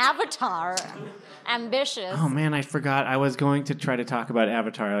an Avatar. Ambitious. Oh man, I forgot. I was going to try to talk about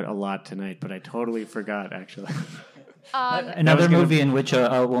Avatar a lot tonight, but I totally forgot. Actually. Another movie in which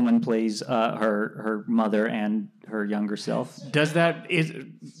a woman plays her mother and her younger self. Is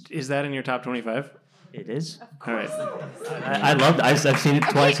that in your top 25? It is. All right. I loved it. I've seen it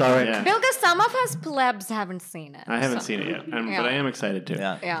twice already. Yeah. Bilge, some of us plebs haven't seen it. I haven't seen it yet, but I am excited to.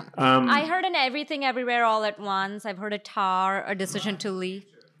 Yeah. Yeah. I heard an Everything Everywhere All at Once. I've heard a Tar, A Decision to Leave,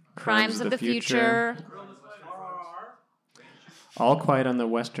 Crimes of the Future. All Quiet on the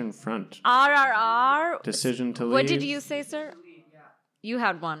Western Front. RRR. Decision to Leave. What did you say, sir? You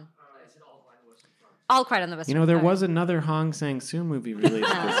had one. All Quiet on the Western Front. There was another Hong Sang-soo movie released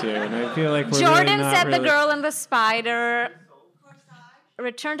this year, and I feel like we're Jordan really not said really... The Girl and the Spider.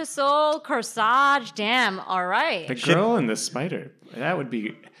 Return to Seoul, Corsage. Damn, all right. The Girl and the Spider. That would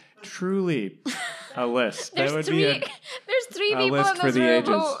be truly a list. There's that would three. be There's three a people list in for this the room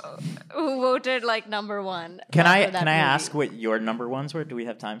ages. who voted like number one. Can for I that movie. ask what your number ones were? Do we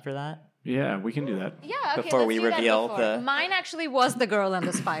have time for that? Yeah, we can do that. Yeah, okay, before let's we do that reveal before. the- Mine actually was The Girl and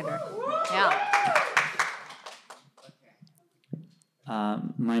the Spider. Yeah.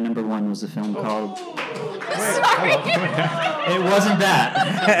 My number one was a film called... Sorry. It wasn't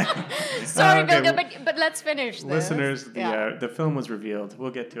that. Sorry, Okay, Bilge, but let's finish this. Listeners, Yeah. the film was revealed.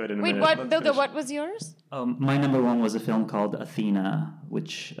 We'll get to it in a Wait, minute. what, Let's Bilge, finish. what was yours? My number one was a film called Athena,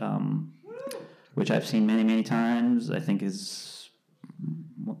 which I've seen many, many times. I think is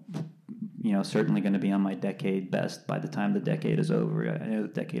certainly going to be on my decade best by the time the decade is over. I know the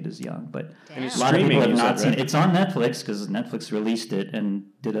decade is young, but And it's a lot of people streaming, have you not said, seen right? it. It's on Netflix because Netflix released it and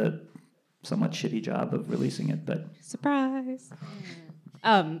did a somewhat shitty job of releasing it. But Surprise.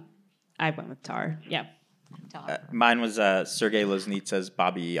 I went with Tar. Yeah. Mine was Sergei Loznitsa's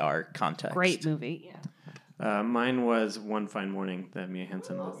Bobby R. Context. Great movie. Yeah. Mine was One Fine Morning, the Mia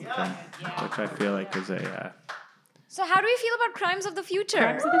Hansen film, which I feel like is a... So how do we feel about Crimes of the Future?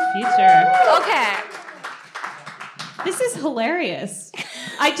 Crimes of the Future. Okay. This is hilarious.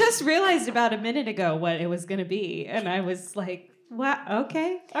 I just realized about a minute ago what it was going to be, and I was like, wow,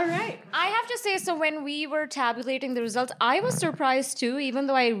 okay, all right. I have to say, so when we were tabulating the results, I was surprised too, even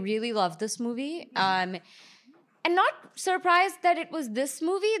though I really loved this movie. And not surprised that it was this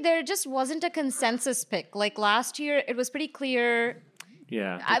movie. There just wasn't a consensus pick. Like last year, it was pretty clear.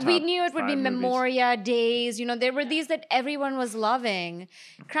 Yeah. We knew it would be 5 movies. Memoria, Days. There were these that everyone was loving.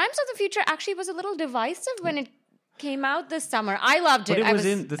 Crimes of the Future actually was a little divisive when it came out this summer. I loved it. But it I was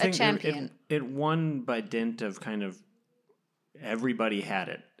was in the a thing. champion. It won by dint of kind of everybody had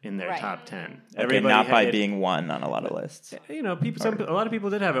it in their Right. top 10. Okay, Everybody not had by it. being one on a lot of lists. A lot of people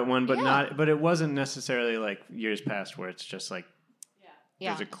did have it one, but Yeah. not. But it wasn't necessarily like years past where it's just like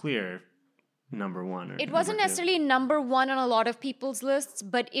Yeah. there's a clear number one. Or It wasn't number two. necessarily number one on a lot of people's lists,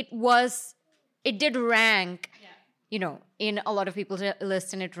 but it did rank, in a lot of people's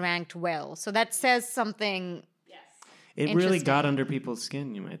lists, and it ranked well. So that says something. It really Interesting. got under people's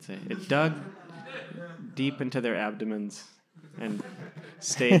skin, you might say. It dug deep into their abdomens and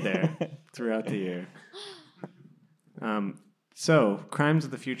stayed there throughout the year. So, Crimes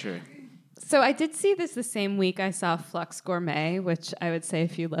of the Future. So I did see this the same week I saw Flux Gourmet, which I would say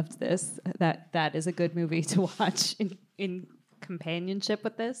if you loved this, that is a good movie to watch in companionship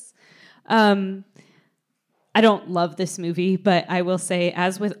with this. I don't love this movie, but I will say,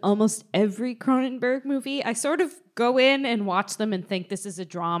 as with almost every Cronenberg movie, I sort of go in and watch them and think this is a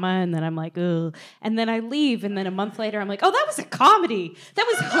drama, and then I'm like, ugh. And then I leave, and then a month later, I'm like, oh, that was a comedy. That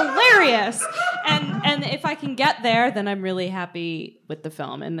was hilarious. And if I can get there, then I'm really happy with the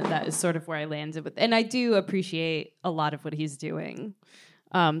film, and that is sort of where I landed with. And I do appreciate a lot of what he's doing,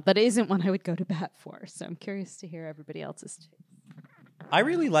 but it isn't one I would go to bat for. So I'm curious to hear everybody else's take. I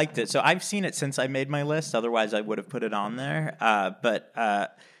really liked it. So I've seen it since I made my list. Otherwise, I would have put it on there. But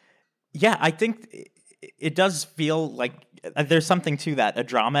I think it does feel like there's something to that, a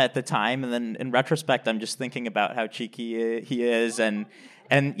drama at the time. And then in retrospect, I'm just thinking about how cheeky he is. And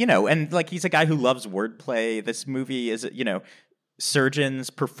like he's a guy who loves wordplay. This movie is, surgeons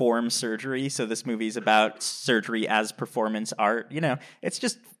perform surgery. So this movie is about surgery as performance art. It's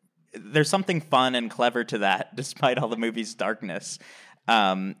just, there's something fun and clever to that, despite all the movie's darkness.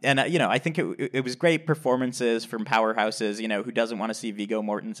 I think it was great performances from powerhouses, who doesn't want to see Viggo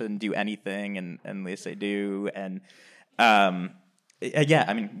Mortensen do anything, and Lisa do, and Bill,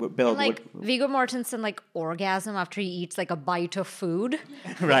 Viggo Mortensen orgasm after he eats a bite of food,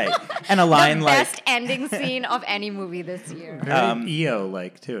 right? And a line the best ending scene of any movie this year. Very EO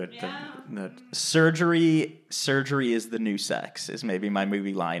too. The surgery is the new sex is maybe my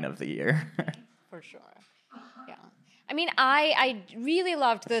movie line of the year. For sure. I mean, I really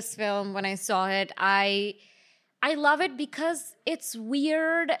loved this film when I saw it. I love it because it's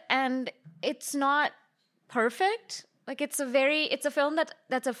weird and it's not perfect. It's a film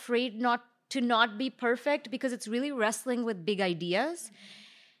that's afraid not to be perfect because it's really wrestling with big ideas.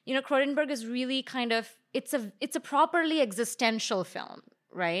 Cronenberg is really it's a properly existential film,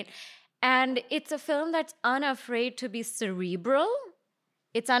 right? And it's a film that's unafraid to be cerebral.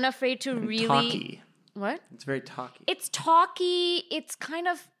 It's unafraid to really talky. What? It's very talky. It's talky. It's kind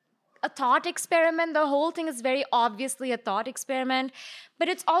of a thought experiment. The whole thing is very obviously a thought experiment. But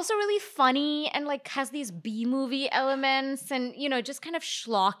it's also really funny and has these B-movie elements and, just kind of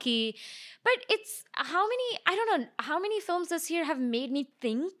schlocky. But it's I don't know, how many films this year have made me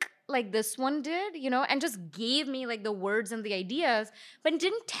think like this one did, and just gave me the words and the ideas, but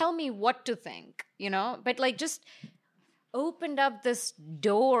didn't tell me what to think, but just opened up this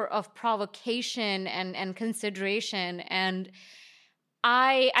door of provocation and consideration. And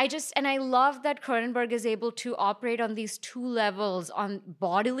I love that Cronenberg is able to operate on these two levels, on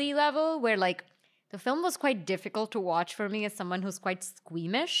bodily level, where the film was quite difficult to watch for me as someone who's quite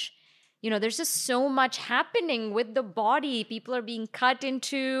squeamish. There's just so much happening with the body. People are being cut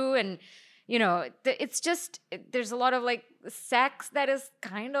into, and it's just, there's a lot of sex that is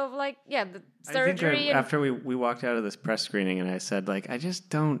kind of the surgery. After we walked out of this press screening, and I said I just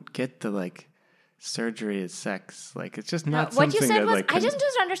don't get the surgery is sex. It's just not something what you said that was I just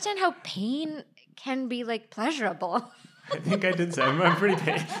don't understand how pain can be pleasurable. I think I did say I'm pretty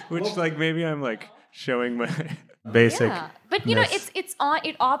pain, which maybe I'm showing my basic. Yeah, but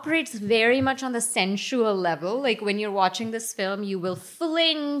it operates very much on the sensual level. When you're watching this film, you will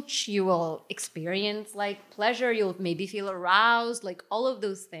flinch, you will experience pleasure, you'll maybe feel aroused, all of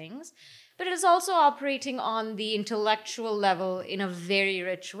those things. But it is also operating on the intellectual level in a very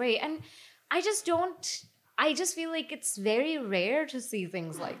rich way. And I just feel it's very rare to see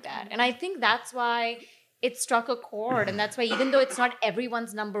things like that. And I think that's why it struck a chord. And that's why even though it's not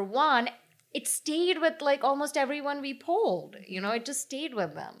everyone's number one, it stayed with almost everyone we polled. It just stayed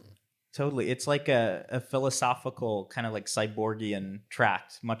with them. Totally. It's a philosophical kind of cyborgian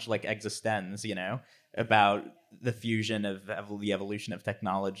tract, much like Existenz, about the fusion of the evolution of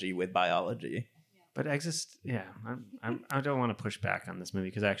technology with biology. But I don't want to push back on this movie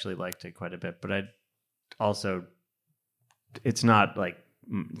because I actually liked it quite a bit. But I also, it's not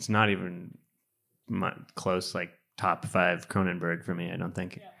even close top 5 Cronenberg for me. I don't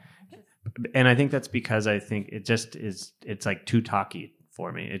think. Yeah. And I think that's because I think it just is, it's too talky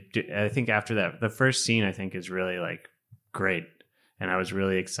for me. I think after that, the first scene I think is really great. And I was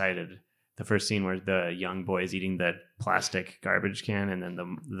really excited. The first scene where the young boy is eating the plastic garbage can and then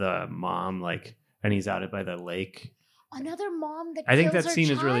the mom and he's out by the lake. Another mom that I think kills that her scene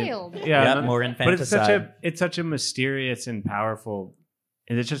child. is really, more infanticide. But it's such a mysterious and powerful,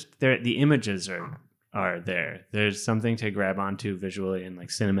 and it's just the images are there. There's something to grab onto visually and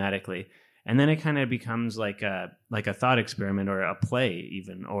cinematically. And then it kind of becomes like a thought experiment or a play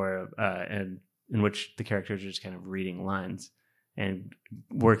even, or and in which the characters are just kind of reading lines and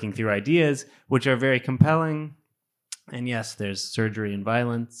working through ideas, which are very compelling. And yes, there's surgery and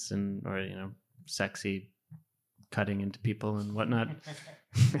violence or sexy cutting into people and whatnot,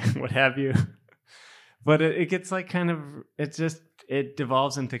 what have you. But it gets like kind of, it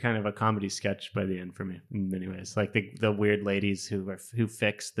devolves into kind of a comedy sketch by the end for me in many ways. Like the weird ladies who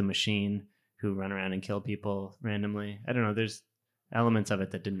fix the machine, who run around and kill people randomly. I don't know. There's elements of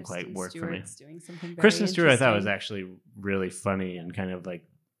it that didn't quite work for me. Kristen Stewart I thought was actually really funny and kind of like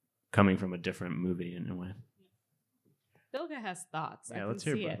coming from a different movie in a way. Bilge has thoughts. Yeah, let's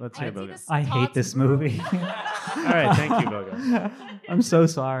hear Bilge. I hate this movie. All right, thank you, Bilge. I'm so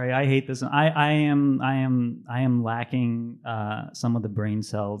sorry. I hate this. I am lacking some of the brain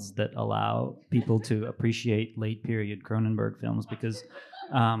cells that allow people to appreciate late period Cronenberg films because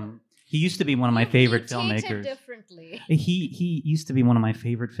he used to be one of my favorite filmmakers. Differently. He used to be one of my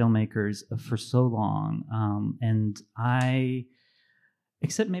favorite filmmakers for so long, and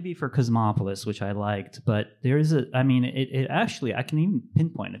except maybe for Cosmopolis, which I liked, but there is it actually, I can even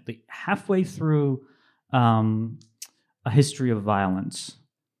pinpoint it. Halfway through A History of Violence,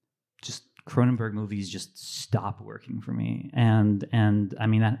 just Cronenberg movies just stop working for me. And I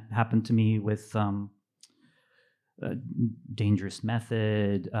mean, that happened to me with Dangerous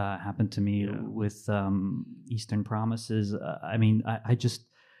Method, happened to me with Eastern Promises. I just,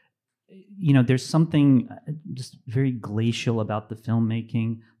 there's something just very glacial about the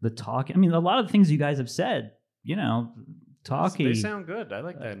filmmaking, the talk. I mean, a lot of the things you guys have said, talky. They sound good. I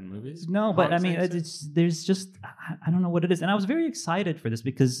like that in movies. No, but I mean, there's just, I don't know what it is. And I was very excited for this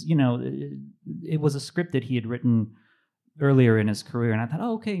because, it was a script that he had written earlier in his career. And I thought,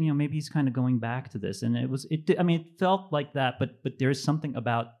 okay, maybe he's kind of going back to this. And it felt like that, but there's something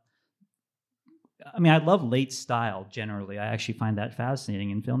about, I love late style generally. I actually find that fascinating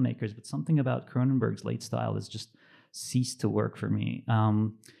in filmmakers, but something about Cronenberg's late style has just ceased to work for me.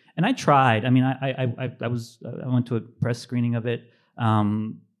 And I tried. I mean, I went to a press screening of it.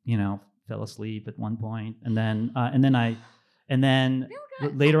 Fell asleep at one point, and then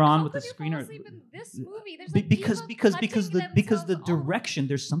later on with the screener. This movie, because the direction,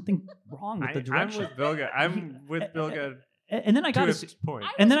 there's something wrong with the direction. I'm with Bilge. And then I got a point.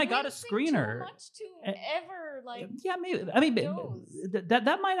 And then I got a screener. Too much to ever yeah, maybe. I mean,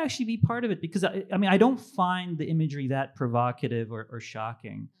 that might actually be part of it because I don't find the imagery that provocative or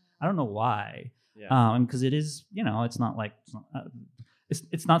shocking. I don't know why. Yeah. Because it is, it's not like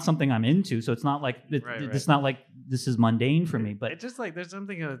it's not something I'm into. So it's not like it's not like this is mundane for me. But it's just like there's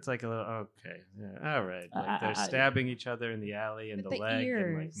something that's like a little okay, yeah, all right. Like they're stabbing each other in the alley and the leg ears.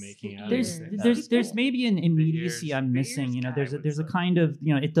 and like making out. There's maybe an immediacy I'm missing. There's a kind of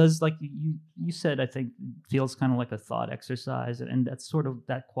it does like you said. I think feels kind of like a thought exercise, and that's sort of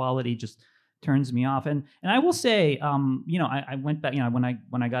that quality just turns me off. And I will say, I went back. When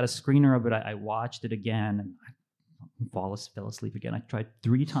I got a screener of it, I watched it again and. Fell asleep again. I tried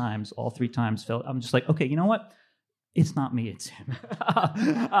 3 times. All 3 times I'm just like, okay, you know what? It's not me. It's him.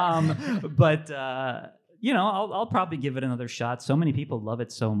 But I'll probably give it another shot. So many people love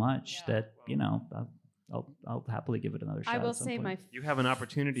it so much that I'll happily give it another shot. I will say you have an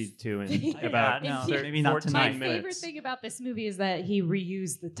opportunity to maybe not tonight. My favorite thing about this movie is that he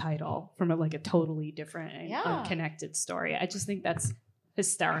reused the title from a totally different and unconnected story. I just think that's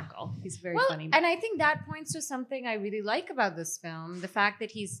hysterical. He's very funny. And I think that points to something I really like about this film. The fact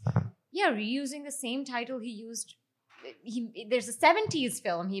that he's, reusing the same title he used. There's a 70s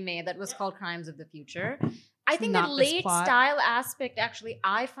film he made that was called Crimes of the Future. I think the late style aspect actually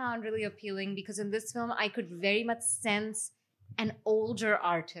I found really appealing because in this film I could very much sense an older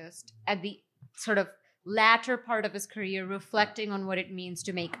artist at the sort of latter part of his career reflecting on what it means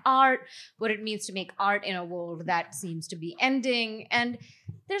to make art, what it means to make art in a world that seems to be ending. And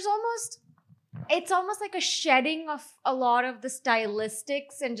it's almost like a shedding of a lot of the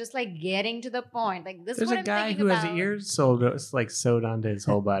stylistics and just like getting to the point. Like this There's is what a I'm guy thinking who about. has ears sewed onto his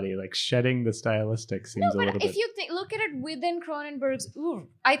whole body, like shedding the stylistic seems a little bit. If you look at it within Cronenberg's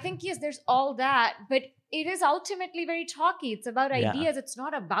I think yes, there's all that, but it is ultimately very talky. It's about ideas. It's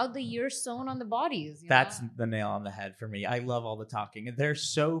not about the ears sewn on the bodies. That's the nail on the head for me. I love all the talking. And there's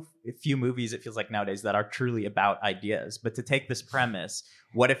so few movies, it feels like nowadays, that are truly about ideas. But to take this premise,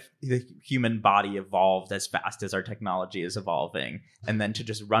 what if the human body evolved as fast as our technology is evolving? And then to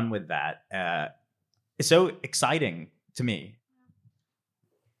just run with that is so exciting to me.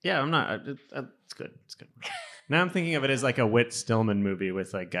 Yeah, I'm not. It's good. It's good. Now I'm thinking of it as like a Whit Stillman movie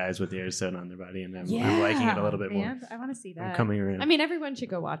with like guys with ears sewn on their body, and I'm liking it a little bit more. I want to see that. I'm coming around. I mean, everyone should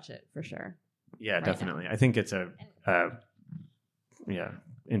go watch it for sure. Yeah, definitely. I think it's a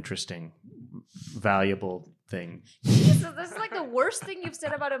interesting, valuable thing. Jesus, this is like the worst thing you've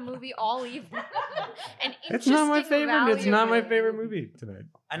said about a movie all evening. It's not my favorite. It's not my valuable. favorite movie tonight.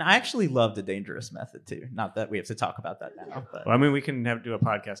 And I actually love The Dangerous Method too. Not that we have to talk about that now, but Well, I mean, we can do a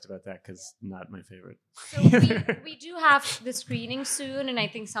podcast about that because not my favorite. So we do have the screening soon, and I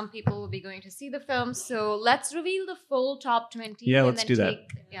think some people will be going to see the film. So let's reveal the full top 20. Yeah, and let's then do that.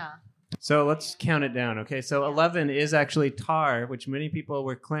 Yeah. So let's count it down. Okay, so 11 is actually Tar, which many people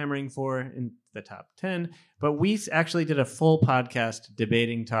were clamoring for in the top 10. But we actually did a full podcast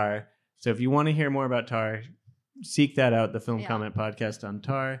debating Tar. So if you want to hear more about Tar, seek that out, the Film Comment podcast on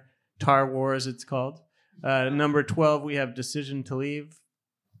Tar. Tar Wars, it's called. Number 12, we have Decision to Leave.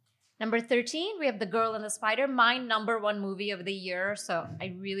 Number 13, we have The Girl and the Spider, my number one movie of the year. So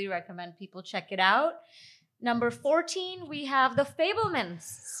I really recommend people check it out. Number 14, we have The Fabelmans,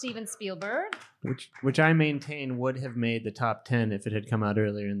 Steven Spielberg. Which I maintain would have made the top 10 if it had come out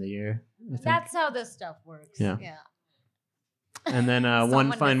earlier in the year. I think. That's how this stuff works. Yeah. And then One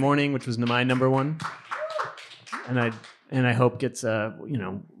Someone Fine does- Morning, which was my number one. And I hope gets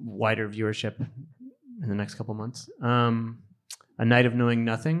wider viewership in the next couple months. A Night of Knowing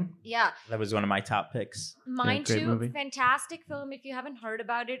Nothing. Yeah. that was one of my top picks. Mine great too. movie. Fantastic film. If you haven't heard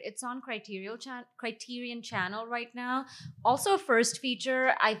about it, it's on Criterion Channel right now. Also, first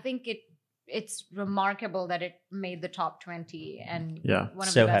feature. I think it's remarkable that it made the top 20 and Yeah. one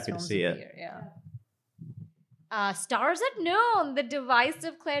of So the best happy to films see of the it. year. Yeah. Stars at Noon, the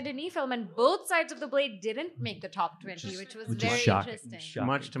divisive Claire Denis film, and Both Sides of the Blade didn't make the top 20, which was which is very shocking. interesting. Shocking.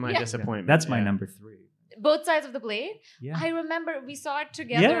 Much to my Yeah. disappointment. That's my Yeah. number 3. Both Sides of the Blade. Yeah. I remember we saw it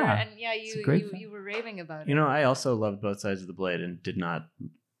together, Yeah. and It's a great film. you were raving about it. You know, I also loved Both Sides of the Blade and did not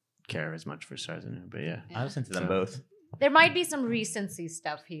care as much for Stars in it, but yeah. I was into them So- both. There might be some recency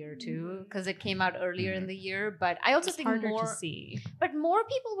stuff here too, because it came out earlier in the year. But I also It's think harder more, to see. but more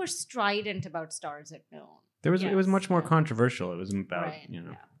people were strident about Stars at Noon. It was Yes. much more controversial. It was about, Right,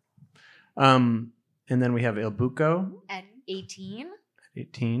 and then we have Il Buco At 18,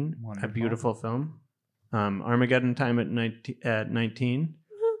 18, a Wonderful. beautiful film. Armageddon Time at 19.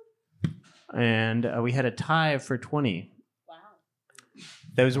 And we had a tie for 20. wow.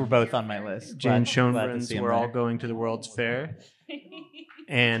 Those were both on my list. Jane Glad to Schoenbrun's see 'em We're All there. Going to the World's Fair.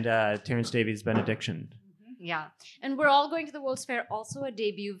 And Terrence Davies' Benediction. Yeah, and we're all going to the World's Fair. Also, a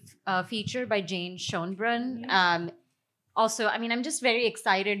debut feature by Jane Schoenbrunn. Also, I mean, I'm just very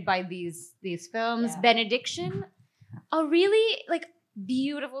excited by these films. Yeah. Benediction, a really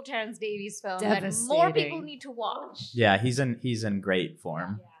beautiful Terrence Davies film that more Devastating. people need to watch. Yeah, he's in great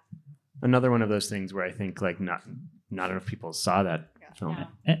form. Another one of those things where I think not enough people saw that film.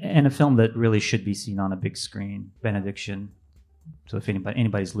 Yeah. And a film that really should be seen on a big screen, Benediction. So if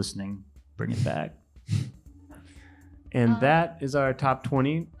anybody's listening, bring it back. And that is our top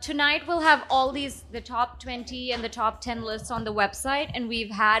 20. Tonight we'll have all the top 20 and the top 10 lists on the website, and we've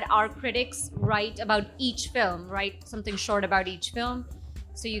had our critics write about each film, write something short about each film,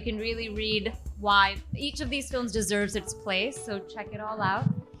 so you can really read why each of these films deserves its place. So check it all out.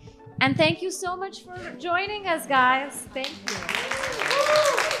 And thank you so much for joining us, guys. Thank you.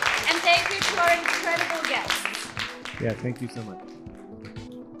 And thank you to our incredible guests. Yeah, thank you so much.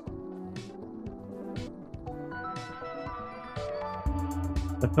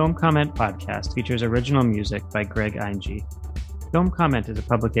 The Film Comment podcast features original music by Greg Einge. Film Comment is a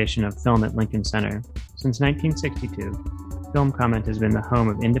publication of Film at Lincoln Center. Since 1962, Film Comment has been the home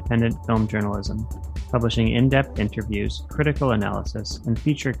of independent film journalism, publishing in-depth interviews, critical analysis, and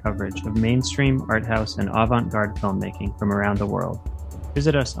feature coverage of mainstream, art house, and avant-garde filmmaking from around the world.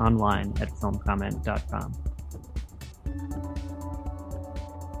 Visit us online at filmcomment.com.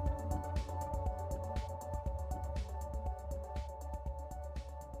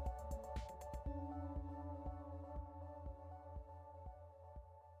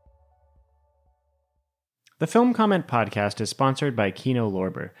 The Film Comment podcast is sponsored by Kino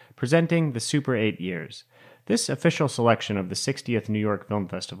Lorber, presenting the Super 8 Years. This official selection of the 60th New York Film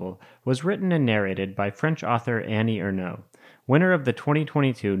Festival was written and narrated by French author Annie Ernaux, winner of the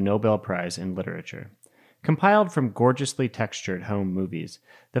 2022 Nobel Prize in Literature. Compiled from gorgeously textured home movies,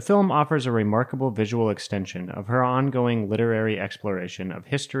 the film offers a remarkable visual extension of her ongoing literary exploration of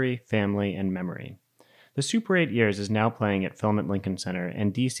history, family, and memory. The Super 8 Years is now playing at Film at Lincoln Center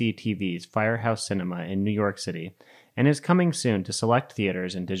and DC TV's Firehouse Cinema in New York City, and is coming soon to select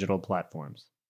theaters and digital platforms.